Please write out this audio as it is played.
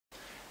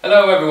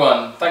Hello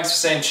everyone, thanks for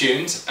staying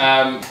tuned.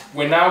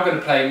 We're now going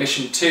to play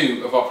Mission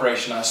 2 of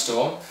Operation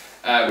Icestorm,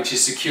 which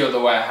is Secure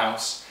the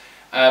Warehouse.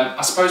 I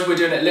suppose we're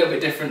doing it a little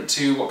bit different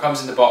to what comes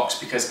in the box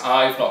because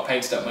I've not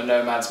painted up my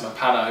nomads, my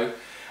pano.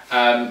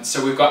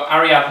 So we've got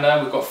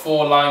Ariadna, we've got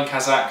 4 Lion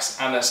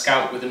Kazakhs and a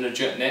scout with an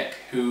Ajutnik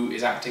who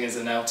is acting as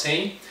an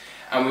LT.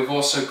 And we've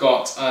also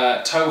got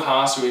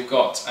Toha, so we've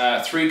got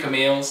 3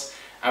 Camille's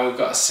and we've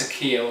got a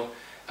Sakil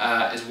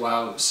as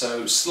well.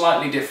 So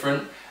slightly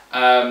different.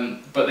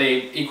 But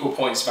they equal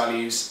points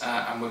values,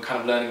 and we're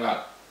kind of learning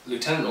about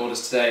lieutenant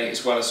orders today,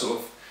 as well as sort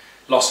of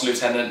lost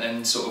lieutenant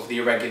and sort of the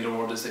irregular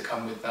orders that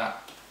come with that.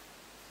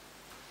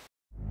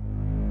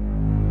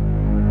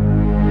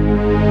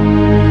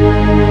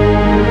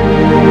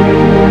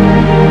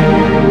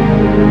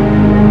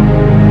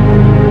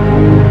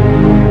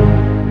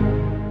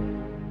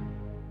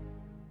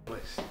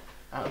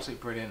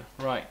 Absolutely brilliant.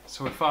 Right,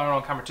 so we're firing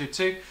on camera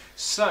 2.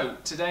 So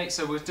today,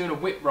 we're doing a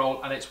whip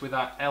roll, and it's with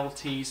our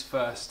LTs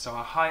first. So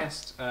our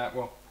highest, our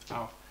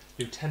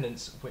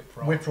lieutenant's whip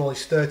roll. Whip roll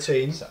is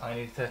 13. So I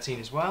need 13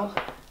 as well.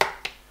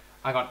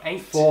 I got 8.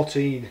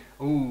 14.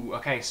 Ooh,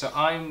 okay. So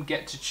I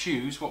get to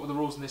choose. What were the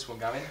rules in this one,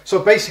 Gavin? So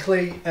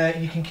basically,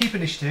 you can keep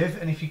initiative,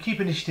 and if you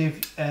keep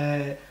initiative,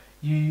 the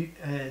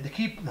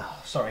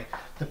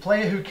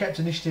player who kept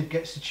initiative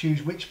gets to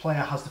choose which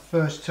player has the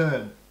first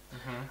turn.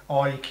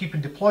 Or you keep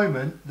in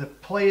deployment, the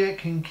player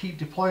can keep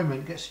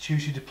deployment, gets to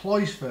choose who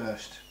deploys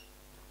first.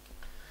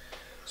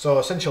 So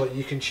essentially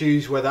you can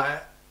choose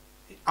whether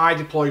I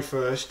deploy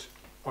first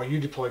or you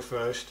deploy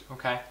first.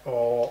 Okay.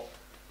 Or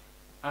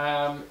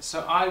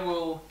so I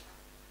will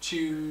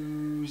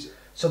choose.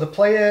 So the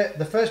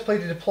first player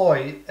to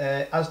deploy,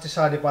 as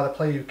decided by the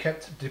player who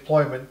kept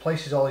deployment,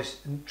 places all his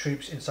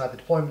troops inside the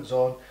deployment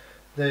zone.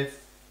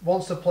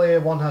 Once the player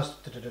 1 has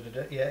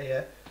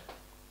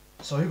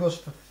So who goes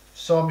for?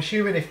 So I'm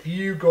assuming if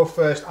you go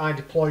first, I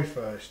deploy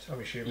first.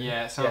 I'm assuming.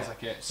 Yeah, it sounds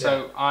like it.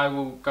 So I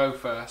will go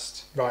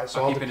first. Right.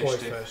 So I'll deploy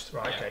first.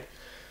 Right. Yeah. Okay.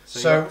 So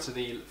you're up to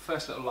the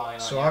first little line.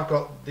 So I've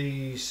got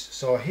these.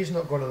 So he's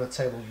not going on the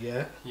table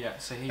yet. Yeah.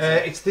 So he's.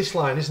 It's this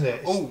line, isn't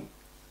it? Oh.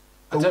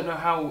 I don't know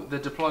how the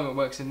deployment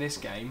works in this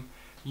game.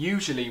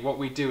 Usually, what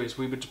we do is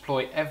we would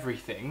deploy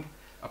everything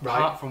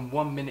apart from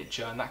 1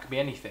 miniature, and that could be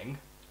anything.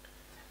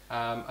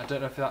 I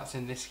don't know if that's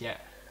in this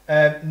yet.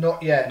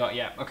 Not yet. Not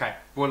yet. Okay,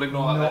 we'll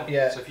ignore that. Not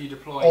yet. So if you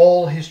deploy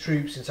all his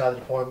troops inside the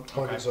deployment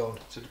zone.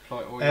 So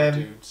deploy all your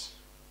dudes.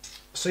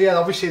 So yeah,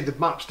 obviously the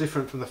map's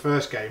different from the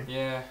first game.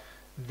 Yeah.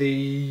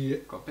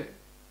 Got a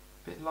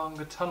bit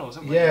longer tunnels,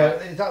 haven't we? Yeah,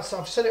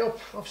 I've set it up.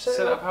 Set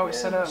it up how it's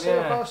set up.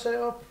 How it's set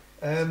up.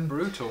 It's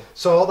brutal.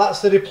 So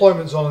that's the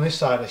deployment zone on this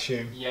side, I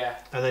assume. Yeah.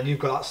 And then you've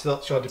got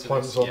that's your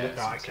deployment zone. Yeah,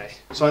 right, okay.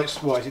 So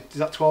it's what is it? Is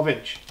that 12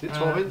 inch? Is it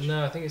 12 inch?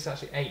 No, I think it's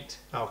actually 8.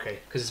 Okay.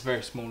 Because it's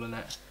very small, isn't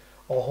it?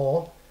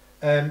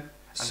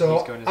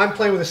 So I'm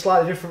playing with a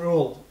slightly different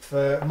rule.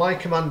 For my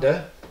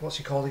commander, what's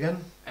he called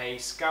again? A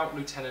scout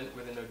lieutenant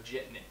with an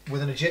Ajutnik.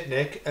 With an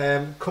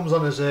Ajutnik, comes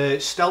on as a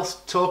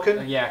stealth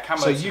token. Yeah,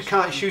 camo. So you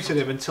can't shoot at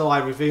him until I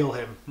reveal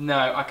him.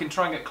 No, I can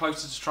try and get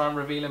closer to try and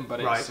reveal him,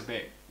 but it's a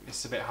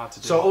bit hard to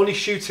do. So only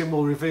shooting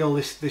will reveal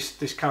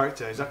this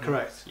character. Is that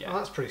correct? Yeah. Oh,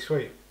 that's pretty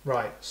sweet.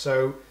 Right.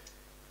 So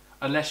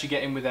unless you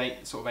get in with 8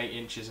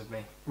 inches of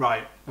me.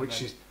 Right,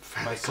 which is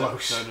fairly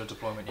close. Zone of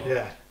deployment,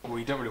 yeah. Well,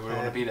 you don't really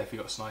want to be there if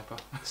you've got a sniper.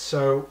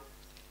 So,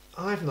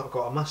 I've not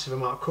got a massive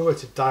amount of cover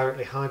to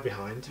directly hide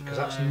behind, because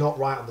that's not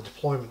right on the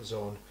deployment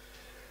zone.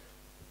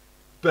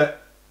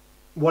 But,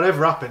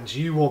 whatever happens,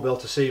 you won't be able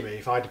to see me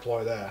if I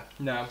deploy there.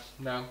 No.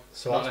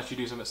 So not unless you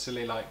do something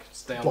silly like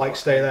stay on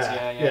stay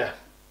there.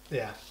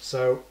 Yeah.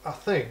 So, I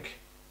think,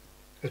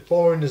 as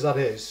boring as that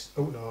is...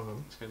 Oh,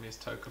 no. It's going to be his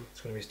token.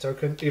 It's going to be his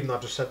token, even though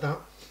I've just said that.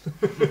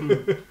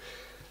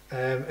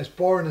 As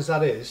boring as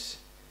that is,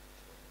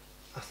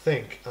 I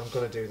think I'm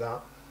going to do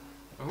that.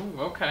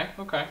 Oh, okay.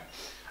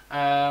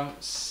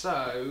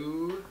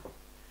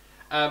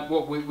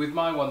 With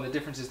my one, the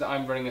difference is that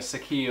I'm running a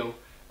Sakil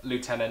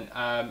lieutenant.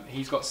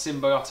 He's got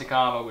symbiotic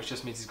armor, which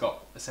just means he's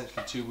got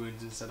essentially 2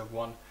 wounds instead of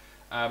 1.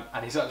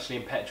 And he's actually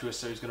impetuous,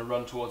 so he's going to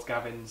run towards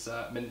Gavin's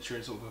miniature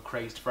in sort of a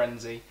crazed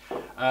frenzy.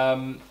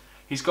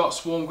 He's got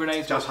swarm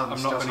grenades, but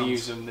I'm not going to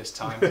use them this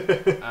time.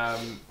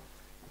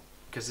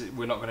 Because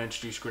we're not going to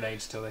introduce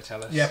grenades till they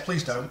tell us. Yeah,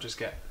 please don't. So just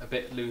get a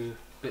bit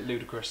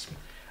ludicrous.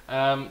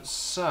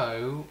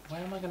 So where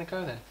am I going to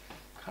go then?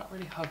 Can't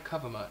really hug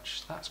cover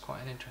much. That's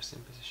quite an interesting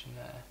position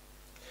there.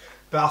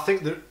 But I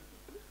think that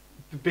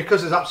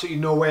because there's absolutely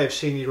no way of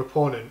seeing your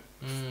opponent,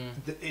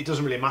 it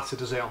doesn't really matter,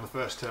 does it, on the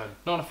first turn?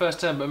 Not on the first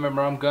turn, but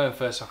remember I'm going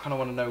first, so I kind of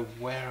want to know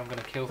where I'm going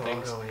to kill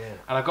things. Oh, yeah.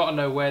 And I've got to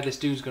know where this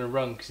dude's going to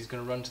run, because he's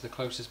going to run to the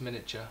closest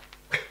miniature.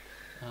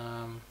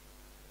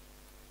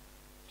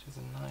 Which is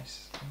a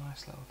nice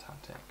little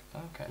tactic.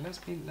 Okay, let's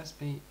be.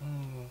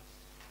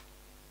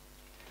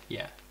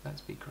 Yeah,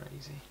 let's be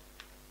crazy.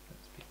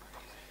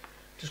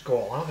 Just go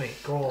all out, mate.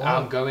 Go all out.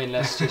 out. I'm going.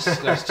 Let's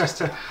just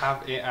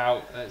have it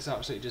out. Let's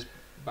absolutely just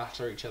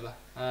batter each other.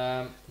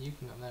 You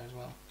can go there as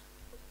well.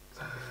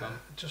 That'd be fun.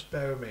 Just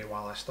bear with me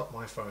while I stop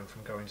my phone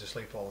from going to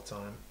sleep all the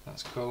time.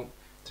 That's cool.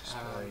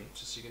 Display.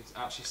 Just so you can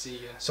actually see.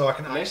 So I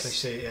can list.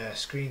 actually see. Yeah,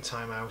 screen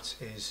timeout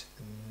is.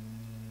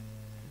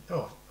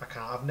 Oh, I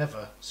can't. I've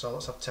never. So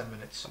let's have 10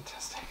 minutes.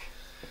 Fantastic.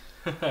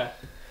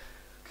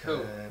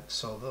 Cool.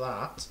 So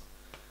that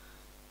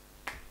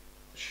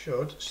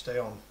should stay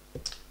on.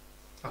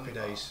 Happy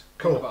days.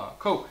 Cool.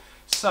 Cool.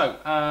 So,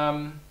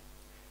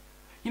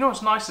 you know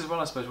what's nice as well,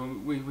 I suppose,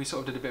 when we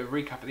sort of did a bit of a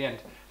recap at the end,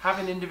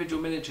 having individual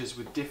miniatures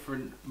with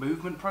different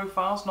movement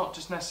profiles, not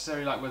just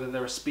necessarily like whether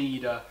they're a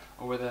speeder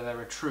or whether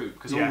they're a troop,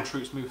 because all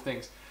troops move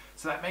things.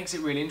 So that makes it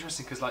really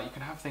interesting, because like you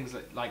can have things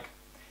like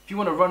if you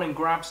want to run and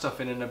grab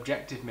stuff in an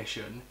objective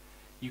mission,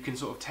 you can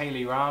sort of tailor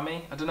your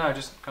army. I don't know,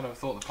 just kind of a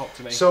thought that popped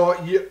to me. So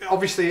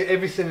obviously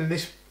everything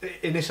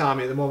in this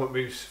army at the moment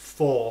moves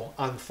 4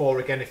 and 4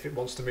 again if it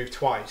wants to move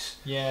twice.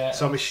 Yeah.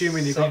 So I'm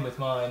assuming you've same got. with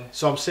mine.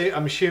 So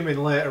I'm assuming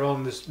later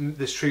on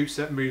there's troops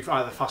that move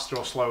either faster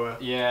or slower.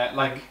 Yeah,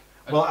 like.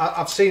 Well,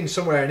 I've seen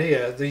somewhere in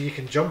here that you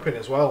can jump in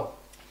as well.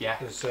 Yeah.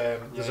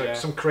 There's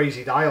some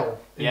crazy dial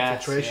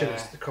infiltration,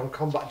 yes,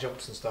 combat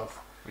jumps and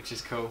stuff. Which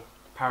is cool.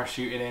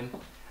 Parachuting in.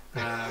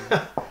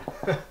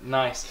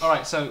 Nice. All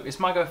right, so it's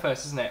my go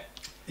first, isn't it?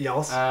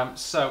 Yes.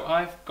 So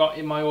I've got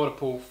in my order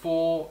pool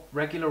 4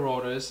 regular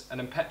orders, an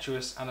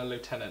impetuous, and a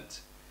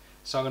lieutenant.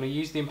 So I'm going to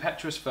use the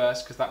impetuous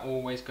first because that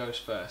always goes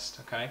first,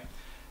 okay?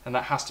 And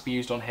that has to be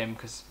used on him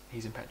because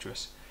he's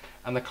impetuous.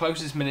 And the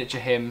closest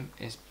miniature him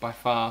is by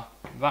far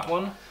that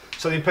one.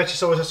 So the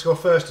impetuous always has to go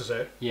first, does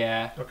it?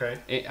 Yeah.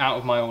 Okay. Out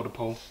of my order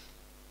pool.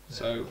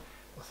 So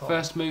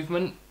first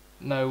movement,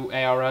 no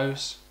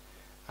AROs,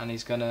 and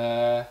he's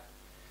gonna.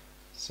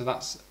 So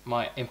that's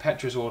my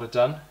impetuous order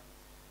done.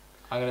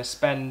 I'm going to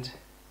spend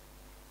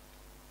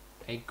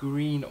a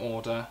green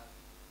order.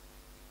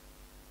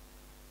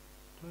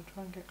 Do I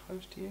try and get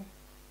close to you?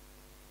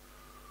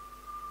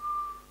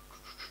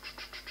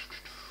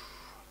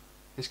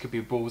 This could be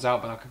balls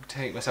out, but I could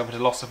take myself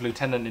into loss of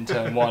lieutenant in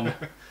turn 1.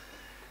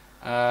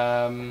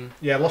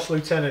 Yeah, lost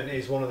lieutenant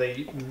is one of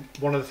the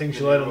things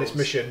you learn on this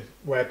mission,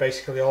 where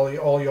basically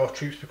all your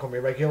troops become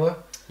irregular.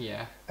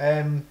 Yeah.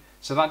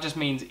 So that just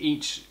means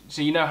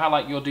so you know how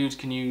like your dudes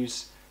can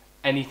use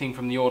anything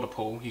from the order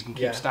pool, you can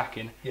keep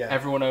stacking. Yeah.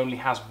 Everyone only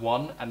has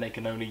 1 and they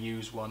can only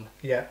use 1.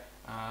 Yeah.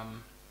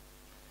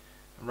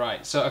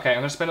 Right, so okay, I'm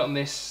going to spend it on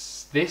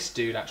this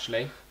dude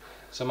actually.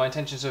 So my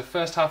intention, so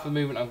first half of the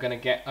movement I'm going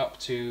to get up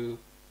to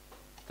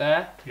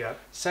there. Yeah.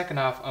 Second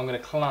half I'm going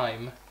to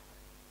climb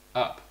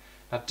up.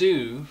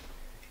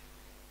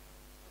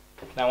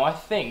 Now I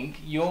think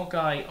your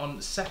guy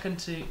on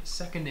second in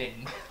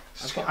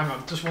hang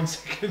on, just 1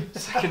 second.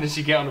 Second as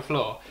you get on the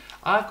floor,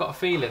 I've got a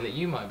feeling that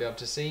you might be able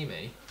to see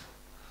me.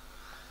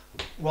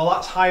 Well,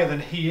 that's higher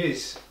than he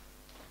is.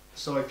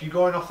 So if you're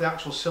going off the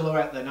actual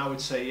silhouette, then I would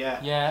say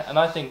yeah. Yeah, and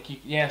I think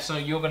so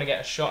you're going to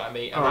get a shot at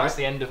me, and that's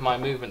the end of my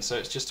movement. So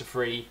it's just a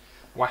free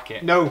whack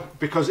it. No,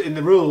 because in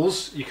the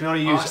rules you can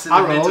only use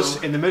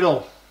arrows in the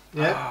middle.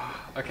 Yeah.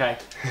 Okay.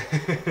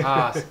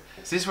 So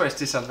this is where it's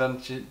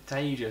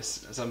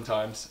disadvantageous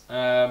sometimes.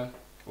 Well,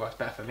 it's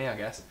better for me, I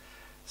guess.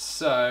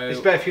 So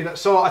it's better for you.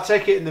 So I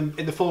take it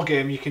in the full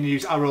game you can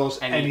use arrows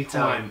any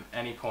time.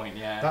 Any point,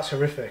 yeah. That's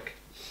horrific.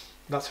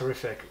 That's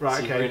horrific. Right.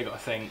 So okay. You've really got to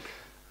think.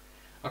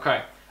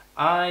 Okay.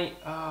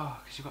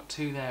 Because you've got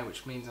 2 there,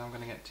 which means I'm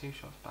going to get 2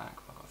 shots back.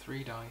 I've got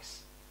 3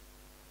 dice.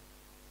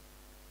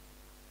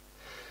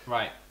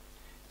 Right.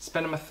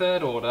 Spend my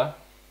 3rd order.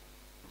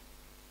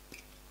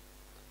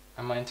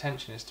 And my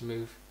intention is to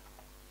move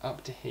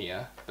up to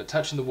here, but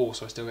touching the wall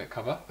so I still get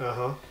cover.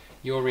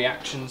 Your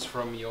reactions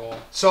from your...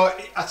 So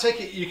I take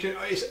it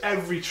it's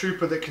every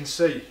trooper that can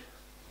see.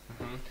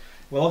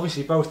 Well,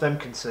 obviously both them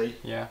can see.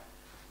 Yeah.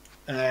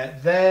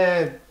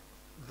 They're...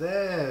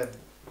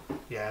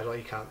 Yeah, no,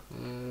 you can't.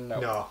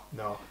 No.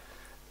 No.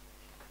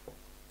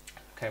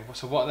 Okay,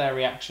 so what are their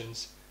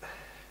reactions?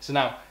 So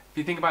now, if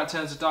you think about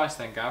turns of dice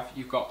then, Gav,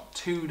 you've got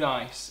 2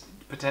 dice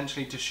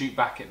potentially to shoot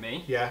back at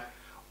me. Yeah.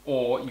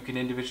 Or you can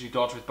individually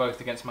dodge with both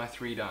against my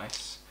 3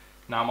 dice.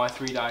 Now my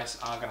 3 dice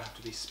are going to have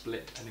to be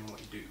split depending on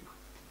what you do.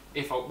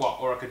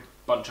 Or I could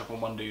bunch up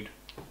on 1 dude.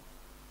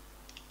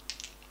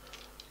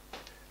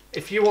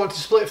 If you want to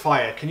split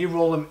fire, can you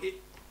roll them?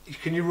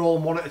 Can you roll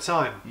them 1 at a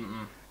time?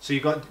 Mm-mm. So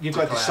you've got to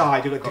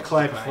decide. You've got to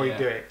declare before you yeah.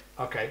 do it.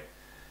 Okay.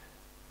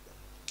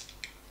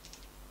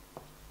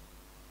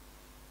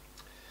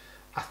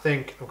 I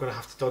think I'm going to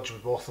have to dodge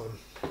with both of them.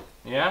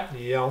 Yeah?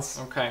 Yes.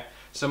 Okay.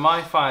 So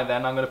my fire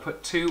then, I'm going to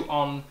put 2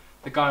 on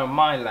the guy on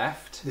my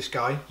left. This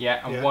guy?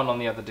 Yeah, and 1 on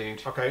the other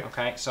dude. Okay.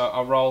 Okay, so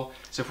I'll roll.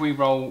 So if we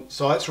roll...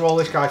 So let's roll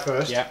this guy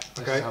first. Yeah,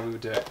 this is how we would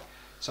do it.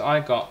 So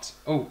I got...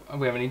 Oh,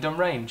 we haven't even done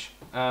range.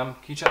 Can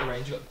you check the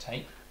range? You got the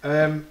tape?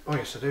 Oh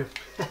yes, I do.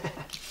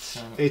 So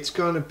it's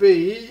going to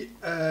be...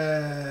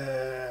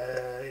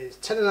 it's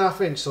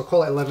 10.5 inch, so I'll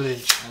call it 11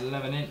 inch.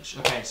 11 inch.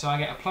 Okay, so I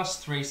get a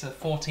 +3, so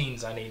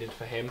 14s I needed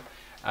for him.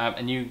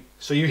 And you...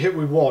 So you hit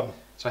with 1.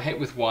 So I hit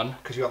with 1.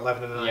 Because you got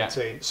 11 and a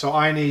 19. Yeah. So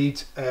I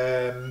need...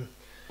 Your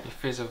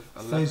fizz of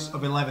 11. Fizz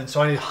of 11.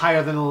 So I need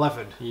higher than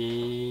 11.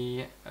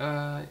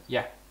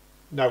 Yeah.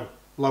 No,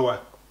 lower.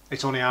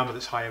 It's only armour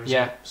that's higher, isn't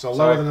yeah. it? So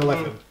lower than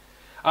 11.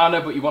 Oh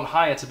no, but you want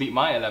higher to beat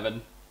my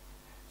 11.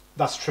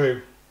 That's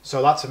true.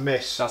 So that's a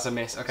miss. That's a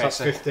miss. Okay, so that's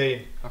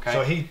 15. Okay.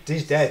 So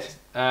he's dead.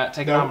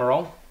 Take an armor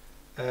roll.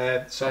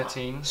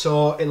 13.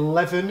 So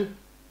 11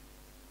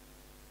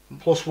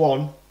 plus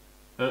 1.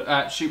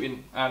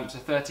 Shooting. So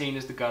 13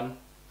 is the gun.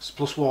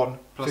 Plus 1.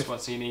 Plus 1,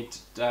 so you need...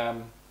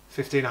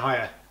 15 or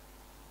higher.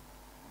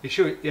 You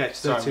sure? Yeah,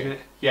 it's 13. Sorry,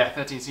 yeah,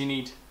 13, so you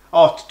need...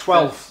 Oh,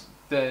 12.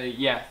 30.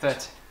 Yeah,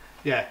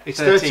 it's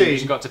 13.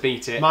 You got to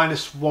beat it.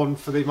 Minus 1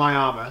 for my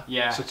armour.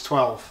 Yeah. So it's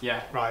 12.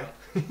 Yeah. Right.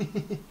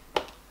 And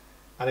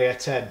I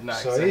get 10. No,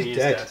 so he's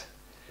dead.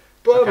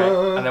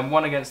 Okay. And then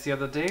 1 against the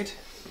other dude.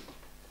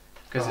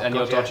 And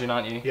you're dodging,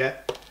 aren't you?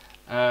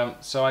 Yeah.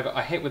 So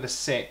I hit with a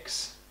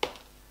 6.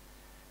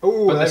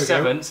 Oh, but the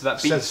 7, so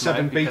that beats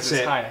 7 beats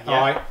it. Higher. Yeah.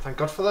 Alright, thank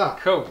God for that.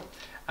 Cool.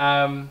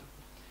 I've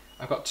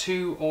got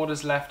 2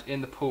 orders left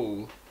in the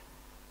pool.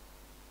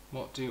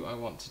 What do I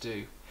want to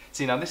do?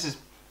 See, now this is,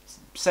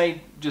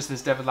 say, just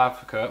this devil's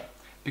advocate,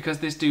 because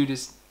this dude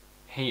is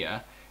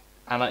here,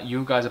 and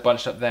you guys are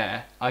bunched up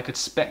there, I could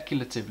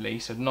speculatively,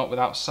 so not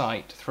without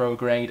sight, throw a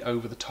grenade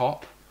over the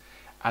top,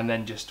 and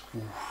then just...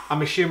 Woof.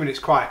 I'm assuming it's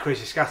quite a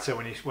crazy scatter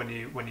we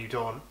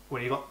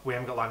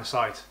haven't got line of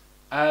sight.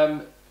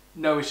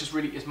 No, it's just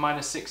really, it's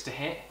 -6 to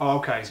hit. Oh,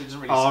 okay. So it doesn't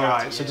really scatter.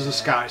 Alright, so it doesn't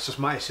scatter,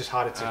 it's just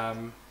harder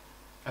to...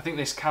 I think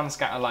this can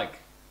scatter like,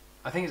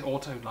 I think it's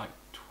auto like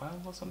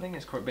 12 or something,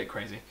 it's a bit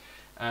crazy.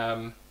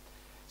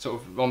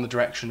 Sort of on the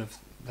direction of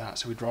that,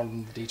 so we'd roll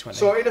on the d20.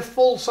 So in a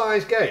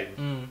full-size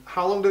game,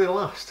 how long do they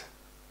last?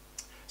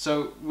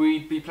 So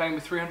we'd be playing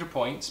with 300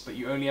 points, but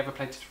you only ever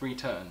play to 3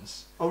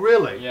 turns. Oh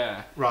really?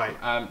 Yeah. Right.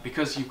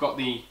 Because you've got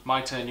the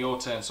my turn, your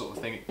turn sort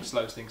of thing, it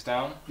slows things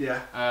down.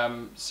 Yeah.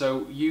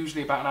 So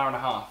usually about an hour and a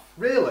half.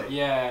 Really?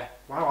 Yeah.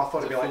 Wow, I thought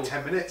it'd be like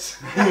 10 minutes.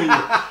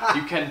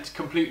 You can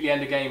completely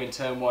end a game in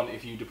turn 1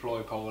 if you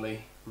deploy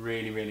poorly.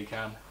 Really, really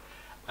can.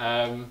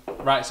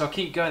 Right, so I'll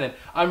keep going then.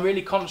 I'm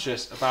really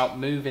conscious about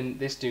moving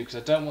this dude because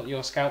I don't want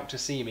your scout to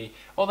see me.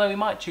 Although he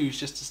might choose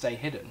just to stay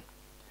hidden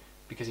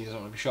because he doesn't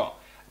want to be shot.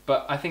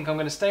 But I think I'm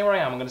going to stay where I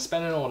am. I'm going to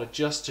spend an order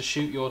just to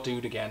shoot your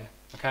dude again.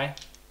 Okay?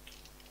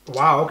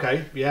 Wow,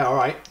 okay. Yeah,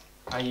 alright.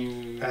 Are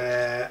you... I'm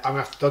going to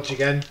have to dodge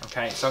again.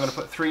 Okay, so I'm going to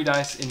put 3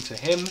 dice into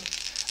him.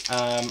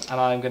 And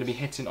I'm going to be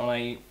hitting on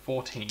a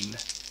 14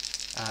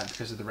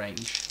 because of the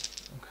range.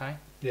 Okay?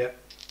 Yeah.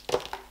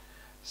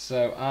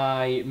 So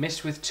I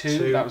missed with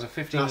 2. That was a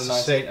 15 and a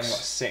 19, and I got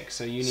 6.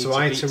 So you need so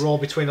I need to roll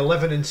between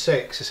 11 and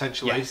 6,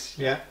 essentially. Yes.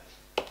 Yeah.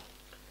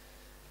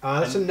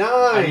 That's a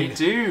 9. And you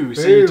do, Boom.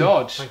 so you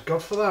dodge. Thank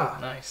God for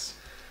that. Nice.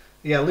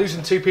 Yeah,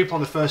 losing 2 people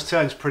on the first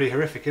turn is pretty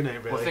horrific, isn't it,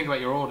 really? Well, think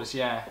about your orders,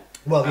 yeah.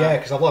 Well, yeah,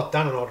 because I've lost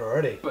down an order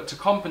already. But to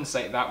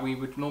compensate that, we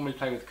would normally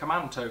play with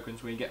command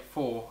tokens where you get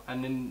 4,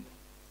 and then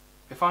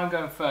if I'm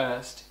going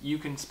first, you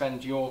can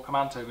spend your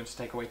command token to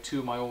take away 2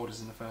 of my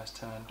orders in the first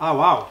turn. Oh,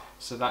 wow.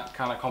 So that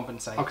kind of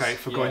compensates. Okay,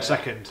 for going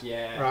second.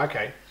 Yeah. Right,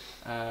 okay.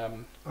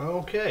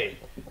 Okay.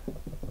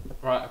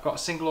 Right, I've got a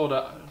single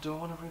order. Do I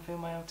want to reveal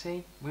my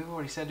LT? We've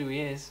already said who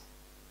he is.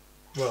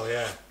 Well,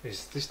 yeah,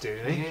 he's this dude,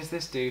 isn't he? Here's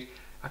this dude.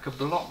 I could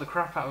block the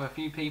crap out of a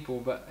few people,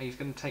 but he's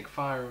going to take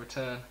fire in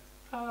return.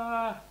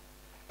 At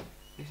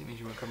least it means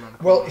you won't come around the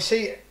corner. Well, you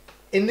see,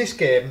 in this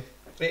game,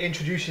 it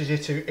introduces you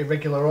to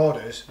irregular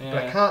orders, but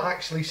I can't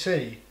actually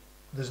see.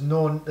 There's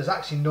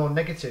actually no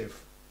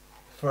negative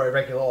for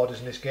irregular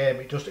orders in this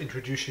game. It just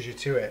introduces you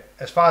to it,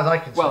 as far as I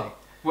can see.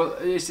 Well,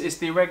 it's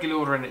the irregular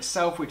order in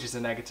itself which is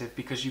a negative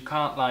because you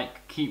can't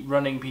like keep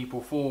running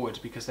people forward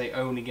because they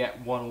only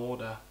get 1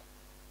 order.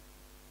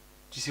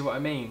 Do you see what I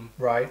mean?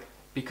 Right.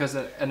 Because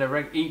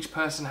each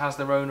person has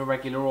their own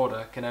irregular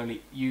order, can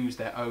only use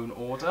their own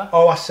order.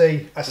 Oh, I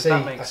see. Does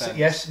that make sense?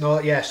 Yes, no,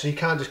 yeah. So you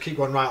can't just keep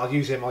going, right, I'll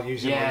use him, I'll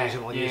use him, I'll use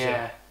him, I'll use him.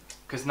 Yeah,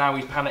 because now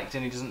he's panicked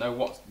and he doesn't know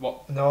what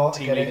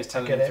team leader's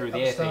telling him through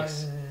the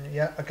earpiece.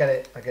 Yeah, I get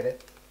it.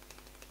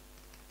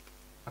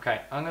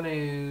 Okay, I'm going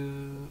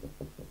to...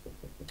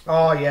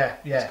 Oh, yeah.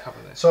 Cover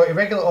this. So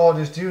irregular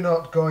orders do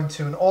not go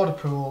into an order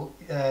pool,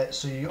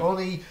 so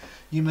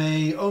you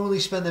may only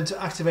spend them to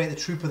activate the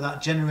trooper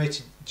that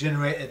generated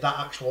that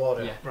actual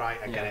order. Yeah. Right,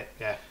 I get it,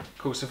 yeah.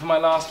 Cool, so for my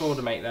last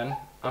order, mate, then,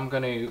 I'm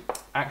going to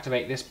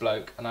activate this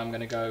bloke, and I'm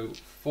going to go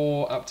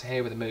 4 up to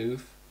here with a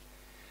move,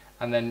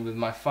 and then with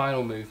my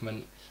final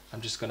movement,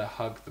 I'm just going to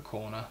hug the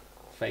corner,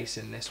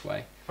 facing this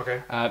way.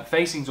 Okay.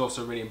 Facing's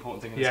also a really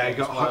important thing in this game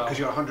because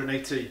you got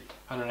 180.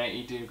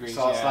 180 degrees,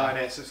 so it's like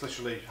it, so it's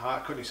literally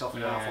cutting yourself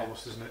in half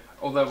almost, isn't it?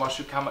 Although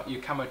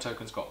your camo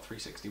token's got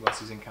 360 whilst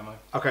he's in camo.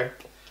 Okay.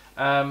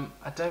 I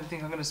don't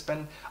think I'm going to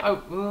spend...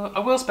 Oh, I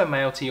will spend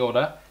my LT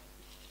order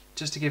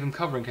just to give him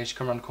cover in case you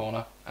come around the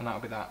corner, and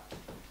that'll be that.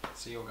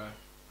 So you'll go.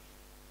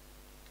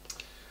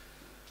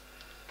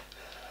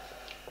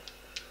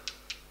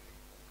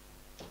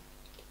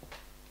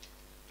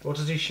 What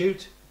does he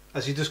shoot?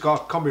 Has he just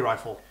got a combi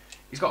rifle?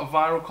 He's got a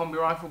viral combi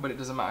rifle, but it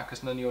doesn't matter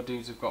because none of your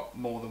dudes have got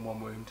more than 1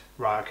 wound.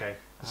 Right, okay.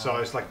 So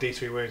it's like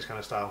D3 wounds kind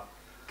of style?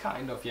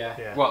 Kind of,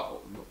 yeah.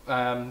 Well,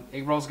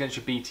 it rolls against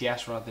your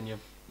BTS rather than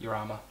your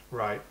armour.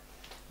 Right.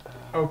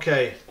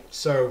 Okay,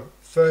 so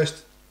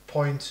first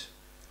point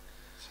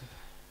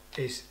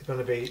is going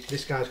to be,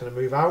 this guy's going to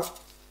move out.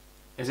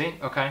 Is he?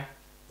 Okay.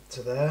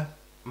 To there.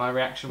 My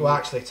reaction. Well,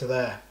 actually, to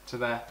there. To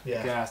there.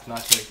 Yeah. Yeah.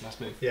 Nice move. Nice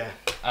move. Yeah.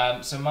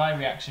 So my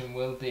reaction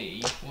will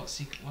be, what's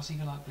he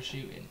like for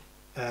shooting?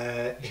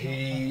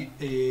 He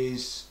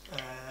is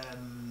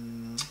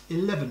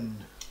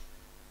 11.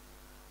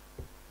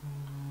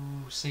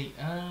 Ooh, see,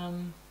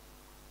 11.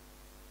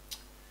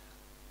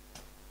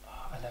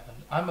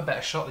 I'm a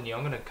better shot than you.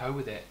 I'm going to go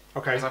with it.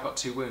 Okay. Because I've got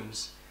 2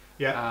 wounds.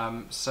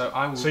 Yeah. So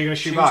I will. So you're going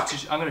to shoot back?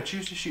 I'm going to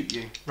choose to shoot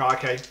you. Right.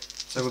 Okay.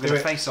 So we're going to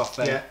face off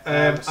then. Yeah.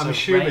 So I'm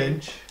assuming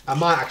range, I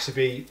might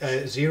actually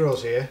be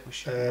zeros here.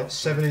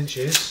 7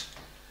 inches.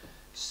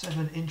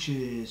 7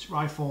 inches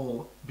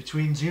rifle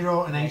between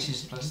 0 and 8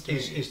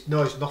 is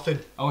no, it's nothing.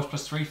 Oh, it's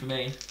 +3 for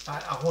me.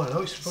 I want to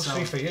know it's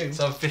 +3 for you.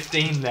 So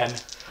 15 then.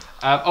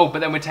 But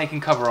then we're taking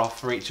cover off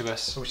for each of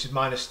us. Which is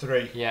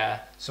 -3. Yeah.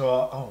 So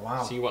oh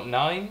wow. So you want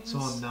 9s? So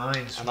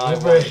 9s.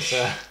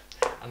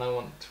 And I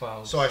want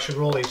 12s. So I should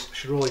roll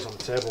these on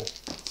the table.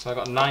 So I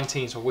got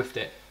 19, so I whiffed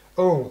it.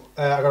 Oh,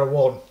 I got a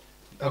 1,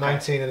 a Okay.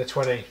 19 and a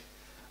 20.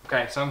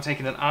 Okay, so I'm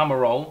taking an armor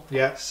roll.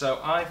 Yeah. So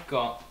I've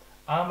got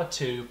armor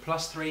 2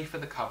 +3 for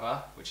the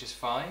cover, which is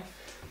 5.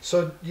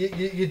 So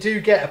you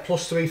do get a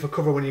 +3 for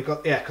cover when you've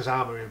got, yeah, because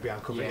armour will be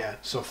on cover, yeah.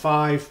 So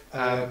 5.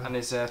 And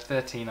there's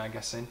 13, I'm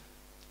guessing.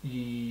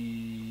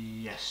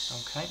 Yes.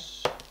 Okay.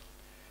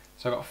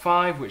 So I got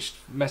 5, which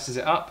messes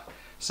it up.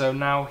 So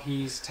now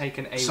he's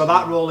taken a. So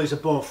that roll is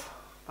above.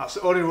 That's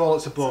the only roll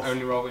that's above. That's the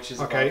only roll which is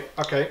okay.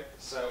 above. Okay.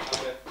 So I'm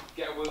gonna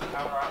get a wound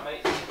counter out,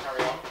 mate. You can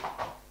carry on.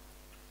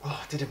 Oh,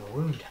 I did him a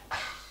wound.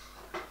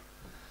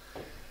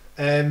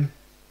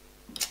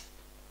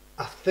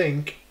 I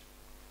think.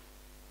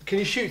 Can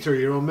you shoot through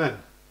your own men?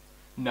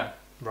 No.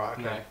 Right.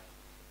 Okay. No.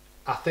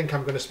 I think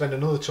I'm going to spend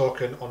another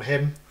token on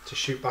him to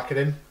shoot back at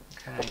him.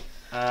 Okay.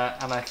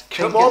 And I think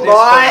Come at on, this boy!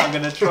 point I'm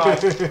going to try.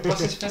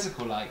 What's his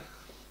physical like?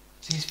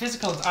 See, his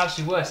physical is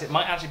actually worse. It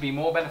might actually be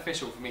more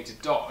beneficial for me to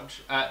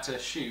dodge, to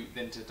shoot,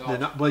 than to dodge.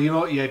 Well, you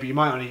know, yeah, but you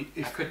might only.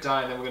 I could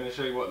die, and then we're going to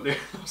show you what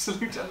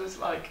Lieutenant's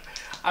like.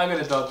 I'm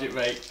going to dodge it,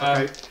 mate.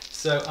 Okay.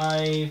 So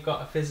I've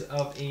got a phys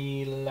of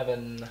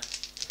 11.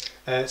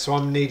 So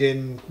I'm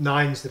needing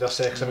 9s, did I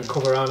say? Because I'm in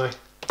cover, aren't I?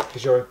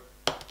 Because you're.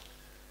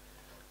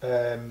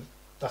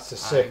 That's a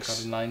 6. I've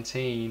got a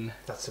 19.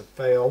 That's a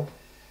fail.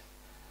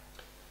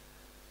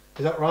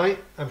 Is that right?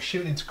 I'm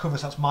shooting into cover,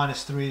 so that's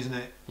 -3, isn't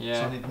it?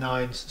 Yeah. So I need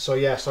 9s. So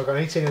yeah, so I've got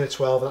an 18 and a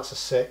 12, and that's a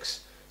 6.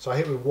 So I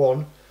hit with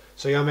 1.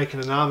 So you're making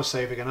an armour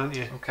save again, aren't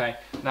you? Okay.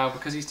 Now,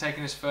 because he's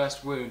taken his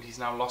first wound, he's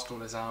now lost all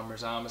his armour.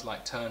 His armour's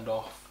like turned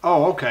off.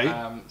 Oh, okay.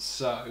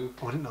 So.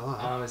 Oh, I didn't know that.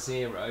 Armour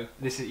 0.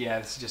 This is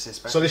just his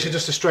special. So this is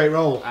just a straight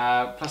roll.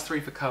 +3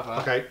 for cover.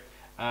 Okay.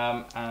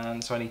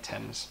 And so I need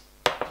 10s.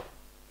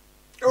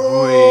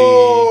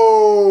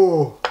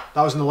 Oh!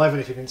 That was an 11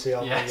 if you can see.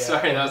 Yeah,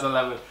 sorry, that was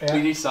 11. Yeah.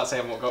 We need to start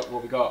saying what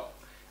we got.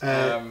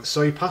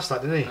 So he passed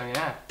that, didn't he? Oh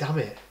yeah. Damn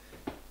it.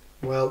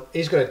 Well,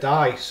 he's going to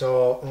die,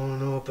 so... Oh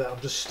no, but I'm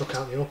just stuck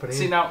out in the open here.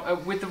 See, now,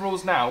 with the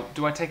rules now,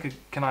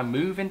 can I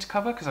move into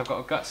cover? Because I've got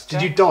a guts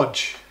check. Did you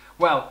dodge?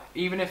 Well,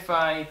 even if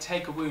I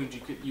take a wound,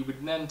 you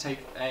would then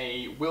take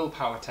a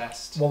willpower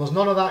test. Well, there's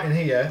none of that in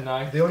here.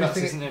 No, the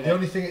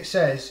only thing it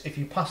says, if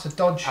you pass a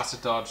dodge,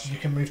 you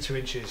can move 2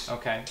 inches.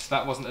 Okay, so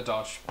that wasn't a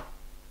dodge.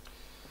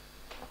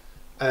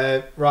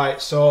 Right,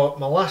 so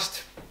my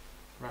last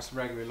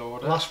regular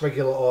order. Last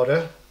regular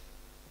order.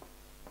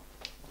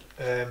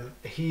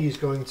 He is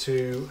going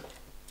to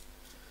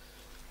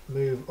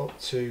move up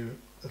to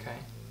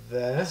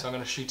there. So I'm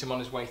going to shoot him on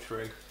his way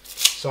through.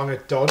 So I'm going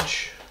to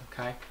dodge.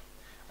 Okay.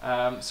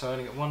 So I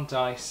only get 1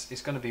 dice.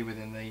 It's going to be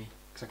within the,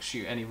 because I can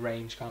shoot any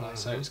range, can't I?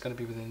 So it's going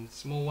to be within the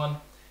small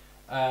one.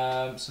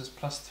 So it's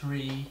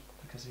 +3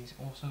 because he's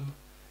awesome.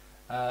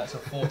 So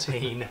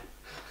 14.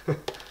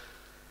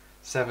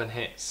 7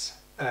 hits.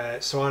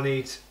 So I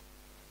need.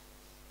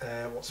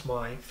 What's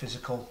my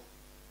physical?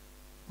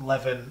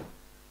 11.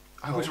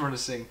 I always want to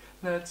sing.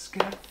 Let's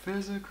get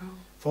physical.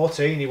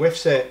 14. He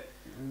whiffs it.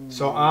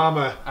 So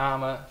armor.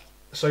 Armor.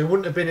 So he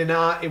wouldn't have been in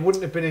he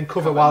wouldn't have been in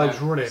cover while he was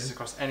running.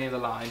 Across any of the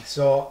lines.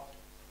 So.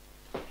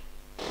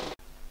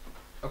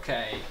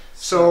 Okay.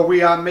 So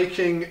we are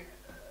making.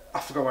 I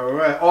forgot where we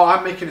were. Oh,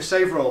 I'm making a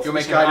save roll. You're for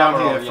this making guy an down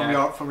armor here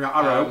roll, from your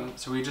arrow.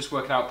 So we're just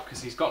working out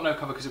because he's got no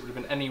cover because it would have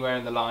been anywhere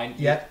in the line.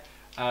 Yeah.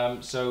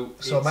 So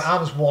my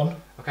armor's 1.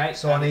 Okay.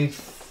 So I need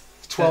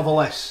 12 or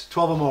less.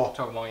 12 or more.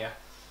 12 or more, yeah.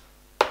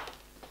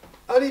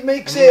 And he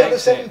makes it on a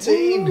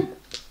 17.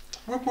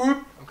 Whoop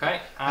whoop. Okay.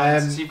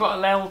 So you've got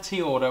an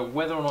LT order.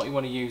 Whether or not you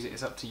want to use it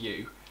is up to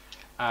you.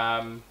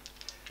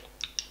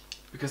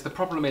 Because the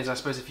problem is, I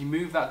suppose, if you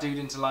move that dude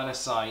into line of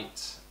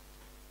sight,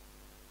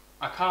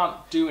 I can't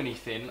do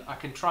anything. I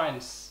can try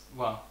and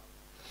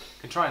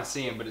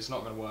see him, but it's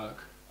not going to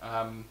work.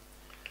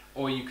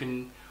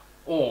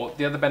 Or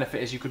the other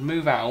benefit is you could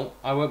move out.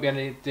 I won't be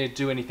able to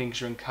do anything because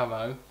you're in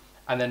cover,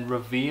 and then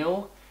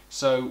reveal.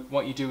 So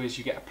what you do is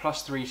you get a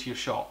 +3 to your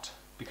shot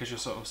because you're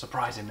sort of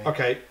surprising me.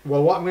 Okay.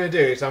 Well, what I'm going to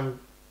do is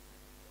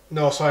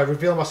I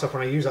reveal myself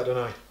when I use that, don't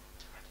I?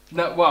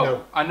 No, well,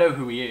 No. I know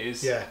who he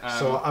is. Yeah.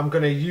 So I'm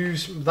going to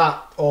use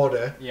that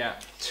order. Yeah.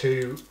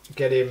 To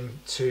get him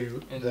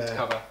to the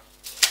cover.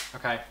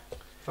 Okay.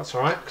 That's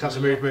all right. Because that's a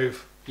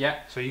move. Yeah.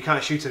 So you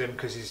can't shoot at him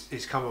because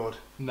he's camoed.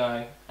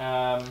 No.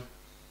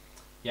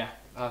 Yeah.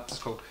 That's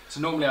cool. So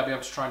normally I'll be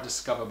able to try and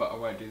discover, but I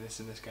won't do this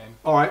in this game.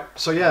 All right.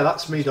 So yeah,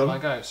 that's me done. I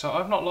go. So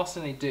I've not lost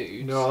any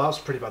dudes. No, that was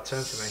a pretty bad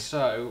turn for me.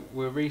 So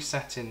we're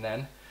resetting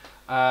then.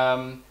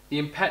 The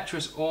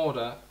impetuous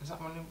order, is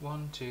that one?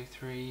 1, 2,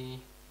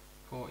 3,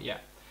 4. Yeah.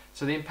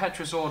 So the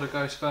impetuous order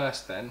goes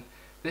first. Then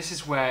this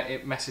is where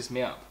it messes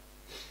me up.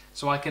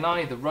 So I can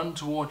either run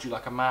towards you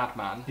like a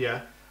madman.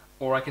 Yeah.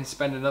 Or I can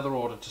spend another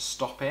order to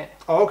stop it.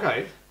 Oh,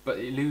 okay. But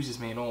it loses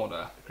me an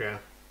order. Yeah.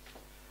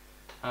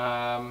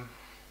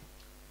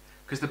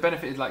 Because the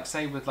benefit is, like,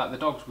 say with like the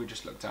dogs we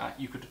just looked at,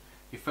 your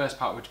first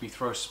part would be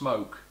throw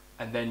smoke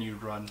and then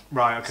you'd run.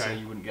 Right. Okay. So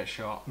you wouldn't get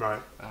shot. Right.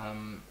 Let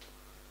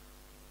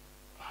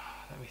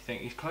me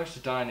think. He's close to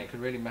dying. It could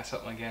really mess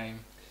up my game.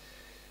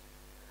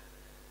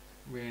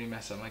 Really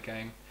mess up my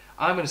game.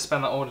 I'm going to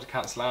spend that order to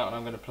cancel out, and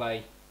I'm going to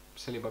play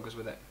silly buggers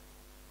with it.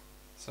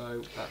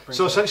 So that brings.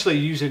 So essentially,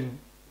 using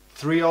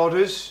 3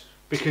 orders.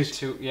 Because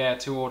two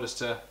orders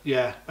to...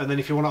 Yeah, and then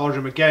if you want to order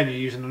him again, you're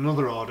using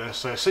another order.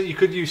 So you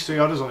could use 3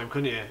 orders on him,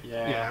 couldn't you?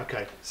 Yeah. Yeah,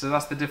 okay. So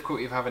that's the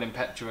difficulty of having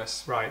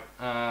impetuous. Right.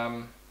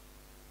 Because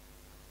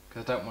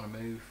I don't want to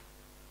move.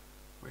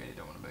 Really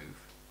don't want to move.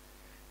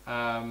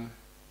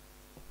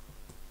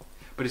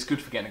 But it's good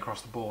for getting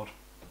across the board.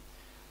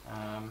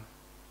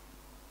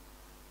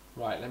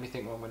 Right, let me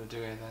think what I'm going to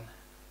do here then.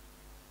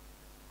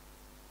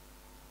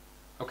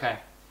 Okay.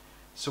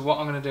 So what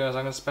I'm going to do is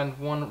I'm going to spend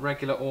 1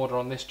 regular order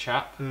on this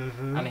chap,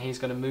 and he's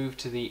going to move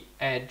to the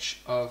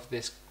edge of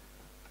this,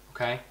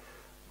 okay,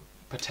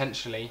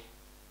 potentially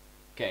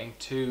getting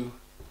 2,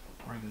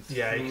 or even 3,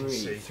 yeah, you can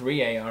see. 3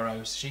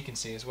 AROs, she can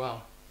see as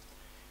well.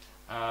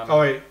 Oh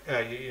wait,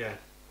 yeah.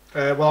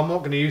 Well, I'm not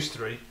going to use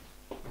 3.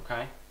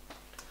 Okay.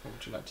 What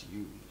would you like to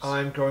use?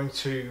 I'm going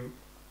to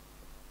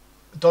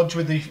dodge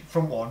with the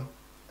front one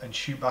and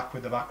shoot back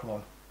with the back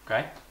one.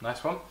 Okay,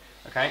 nice one.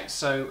 Okay,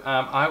 so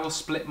I will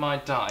split my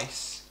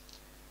dice.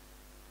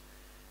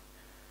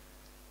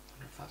 I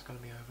wonder if that's going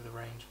to be over the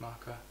range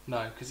marker.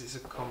 No, because it's a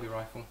combi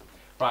rifle.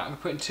 Right, I'm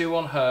putting 2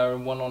 on her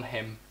and 1 on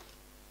him.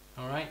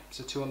 Alright,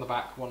 so 2 on the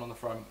back, 1 on the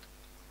front.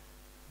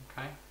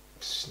 Okay.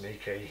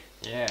 Sneaky.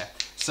 Yeah.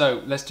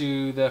 So let's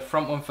do the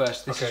front one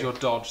first. This okay. is your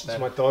dodge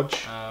then. This is my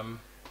dodge.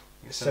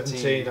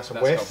 17, that's a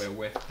whiff. That's got to be a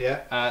whiff.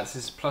 Yeah. This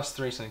is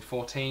 +3, so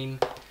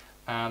 14.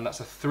 And that's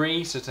a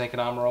 3, so take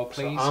an armor roll,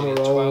 please. So armor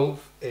roll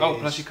 12. Oh,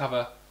 plus your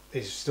cover.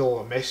 Is still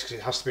a miss because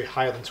it has to be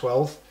higher than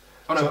 12.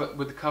 Oh no, so, but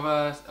with the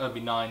cover, it would be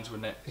 9s,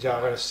 wouldn't it? Yeah,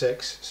 I got a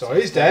 6. So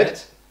he's dead.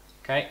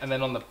 Okay, and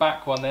then on the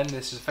back one, then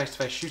this is a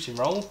face-to-face shooting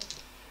roll.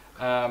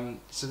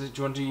 So do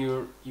you want to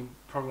do you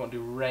probably want to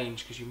do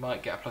range because you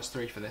might get a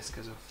 +3 for this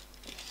because of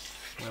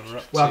where we're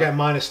up well, to. I get a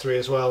 -3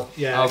 as well.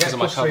 Yeah, I get a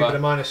 +3 but a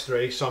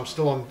 -3, so I'm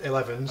still on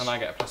 11s. And I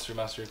get a +3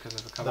 mastery because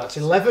of the cover. That's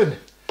 11.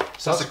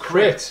 So that's a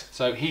crit.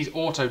 So he's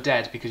auto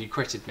dead because you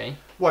critted me.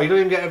 What, you don't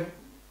even get a...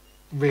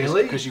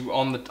 Really? Because you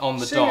on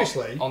the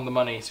Seriously? dot, on the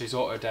money, so he's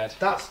auto dead.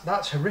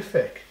 That's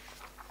horrific.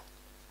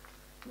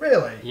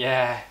 Really?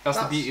 Yeah, that's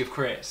the beauty of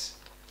crits.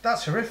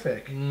 That's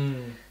horrific.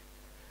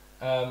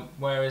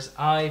 Whereas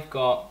I've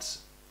got...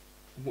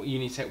 You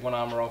need to take 1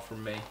 armor roll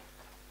from me.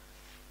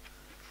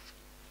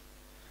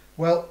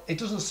 Well, it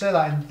doesn't say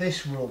that in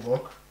this rule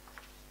book.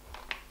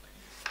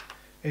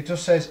 It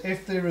just says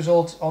if the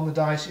result on the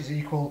dice is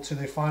equal to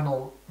the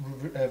final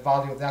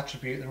value of the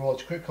attribute, the roll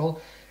is critical.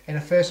 In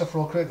a face-off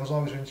roll, criticals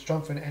always win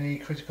strengthen any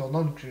critical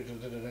non-critical.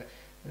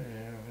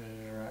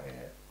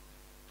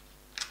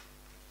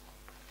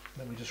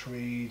 Let me just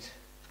read.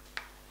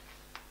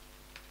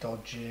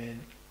 Dodging.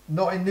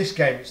 Not in this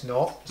game, it's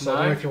not. So I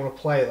don't know if you want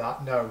to play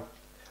that. No.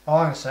 Oh,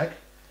 hang on a sec.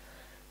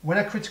 When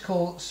a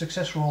critical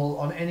success roll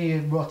on any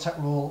attack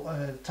roll,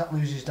 attack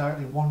loses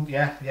directly 1.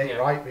 Yeah, you're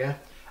right. Yeah.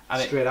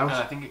 And straight out. And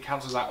I think it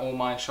cancels out all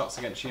my shots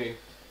against you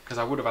because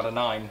I would have had a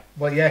 9.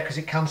 Well, yeah, because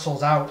it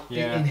cancels out.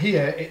 Yeah. In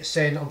here, it's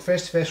saying on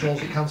face-to-face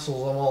rolls, it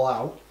cancels them all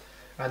out.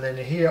 And then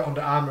here, under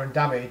armour and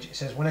damage, it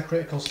says when a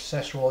critical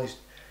success roll is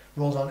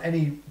rolls on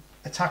any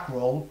attack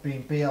roll,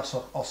 being BS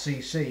or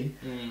CC,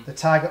 the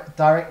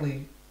target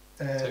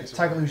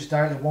loses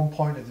directly 1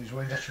 point of his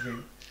range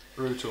attribute.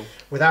 Brutal.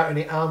 Without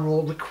any arm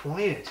roll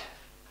required.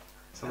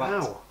 So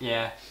that's,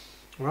 yeah.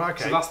 Right,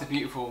 okay. So that's the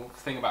beautiful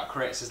thing about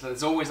crits is that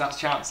there's always that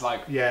chance,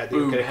 like, yeah,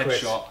 boom, get a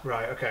headshot.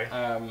 Right, okay.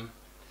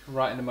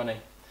 Right in the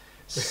money.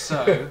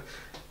 So, anything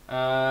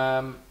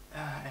I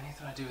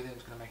do with him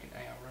is going to make an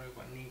ARO,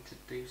 but I need to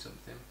do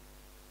something.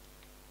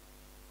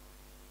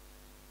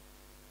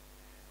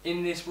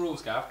 In this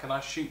rules, Gav, can I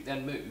shoot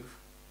then move?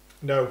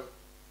 No.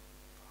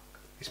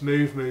 It's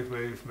move,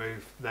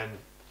 then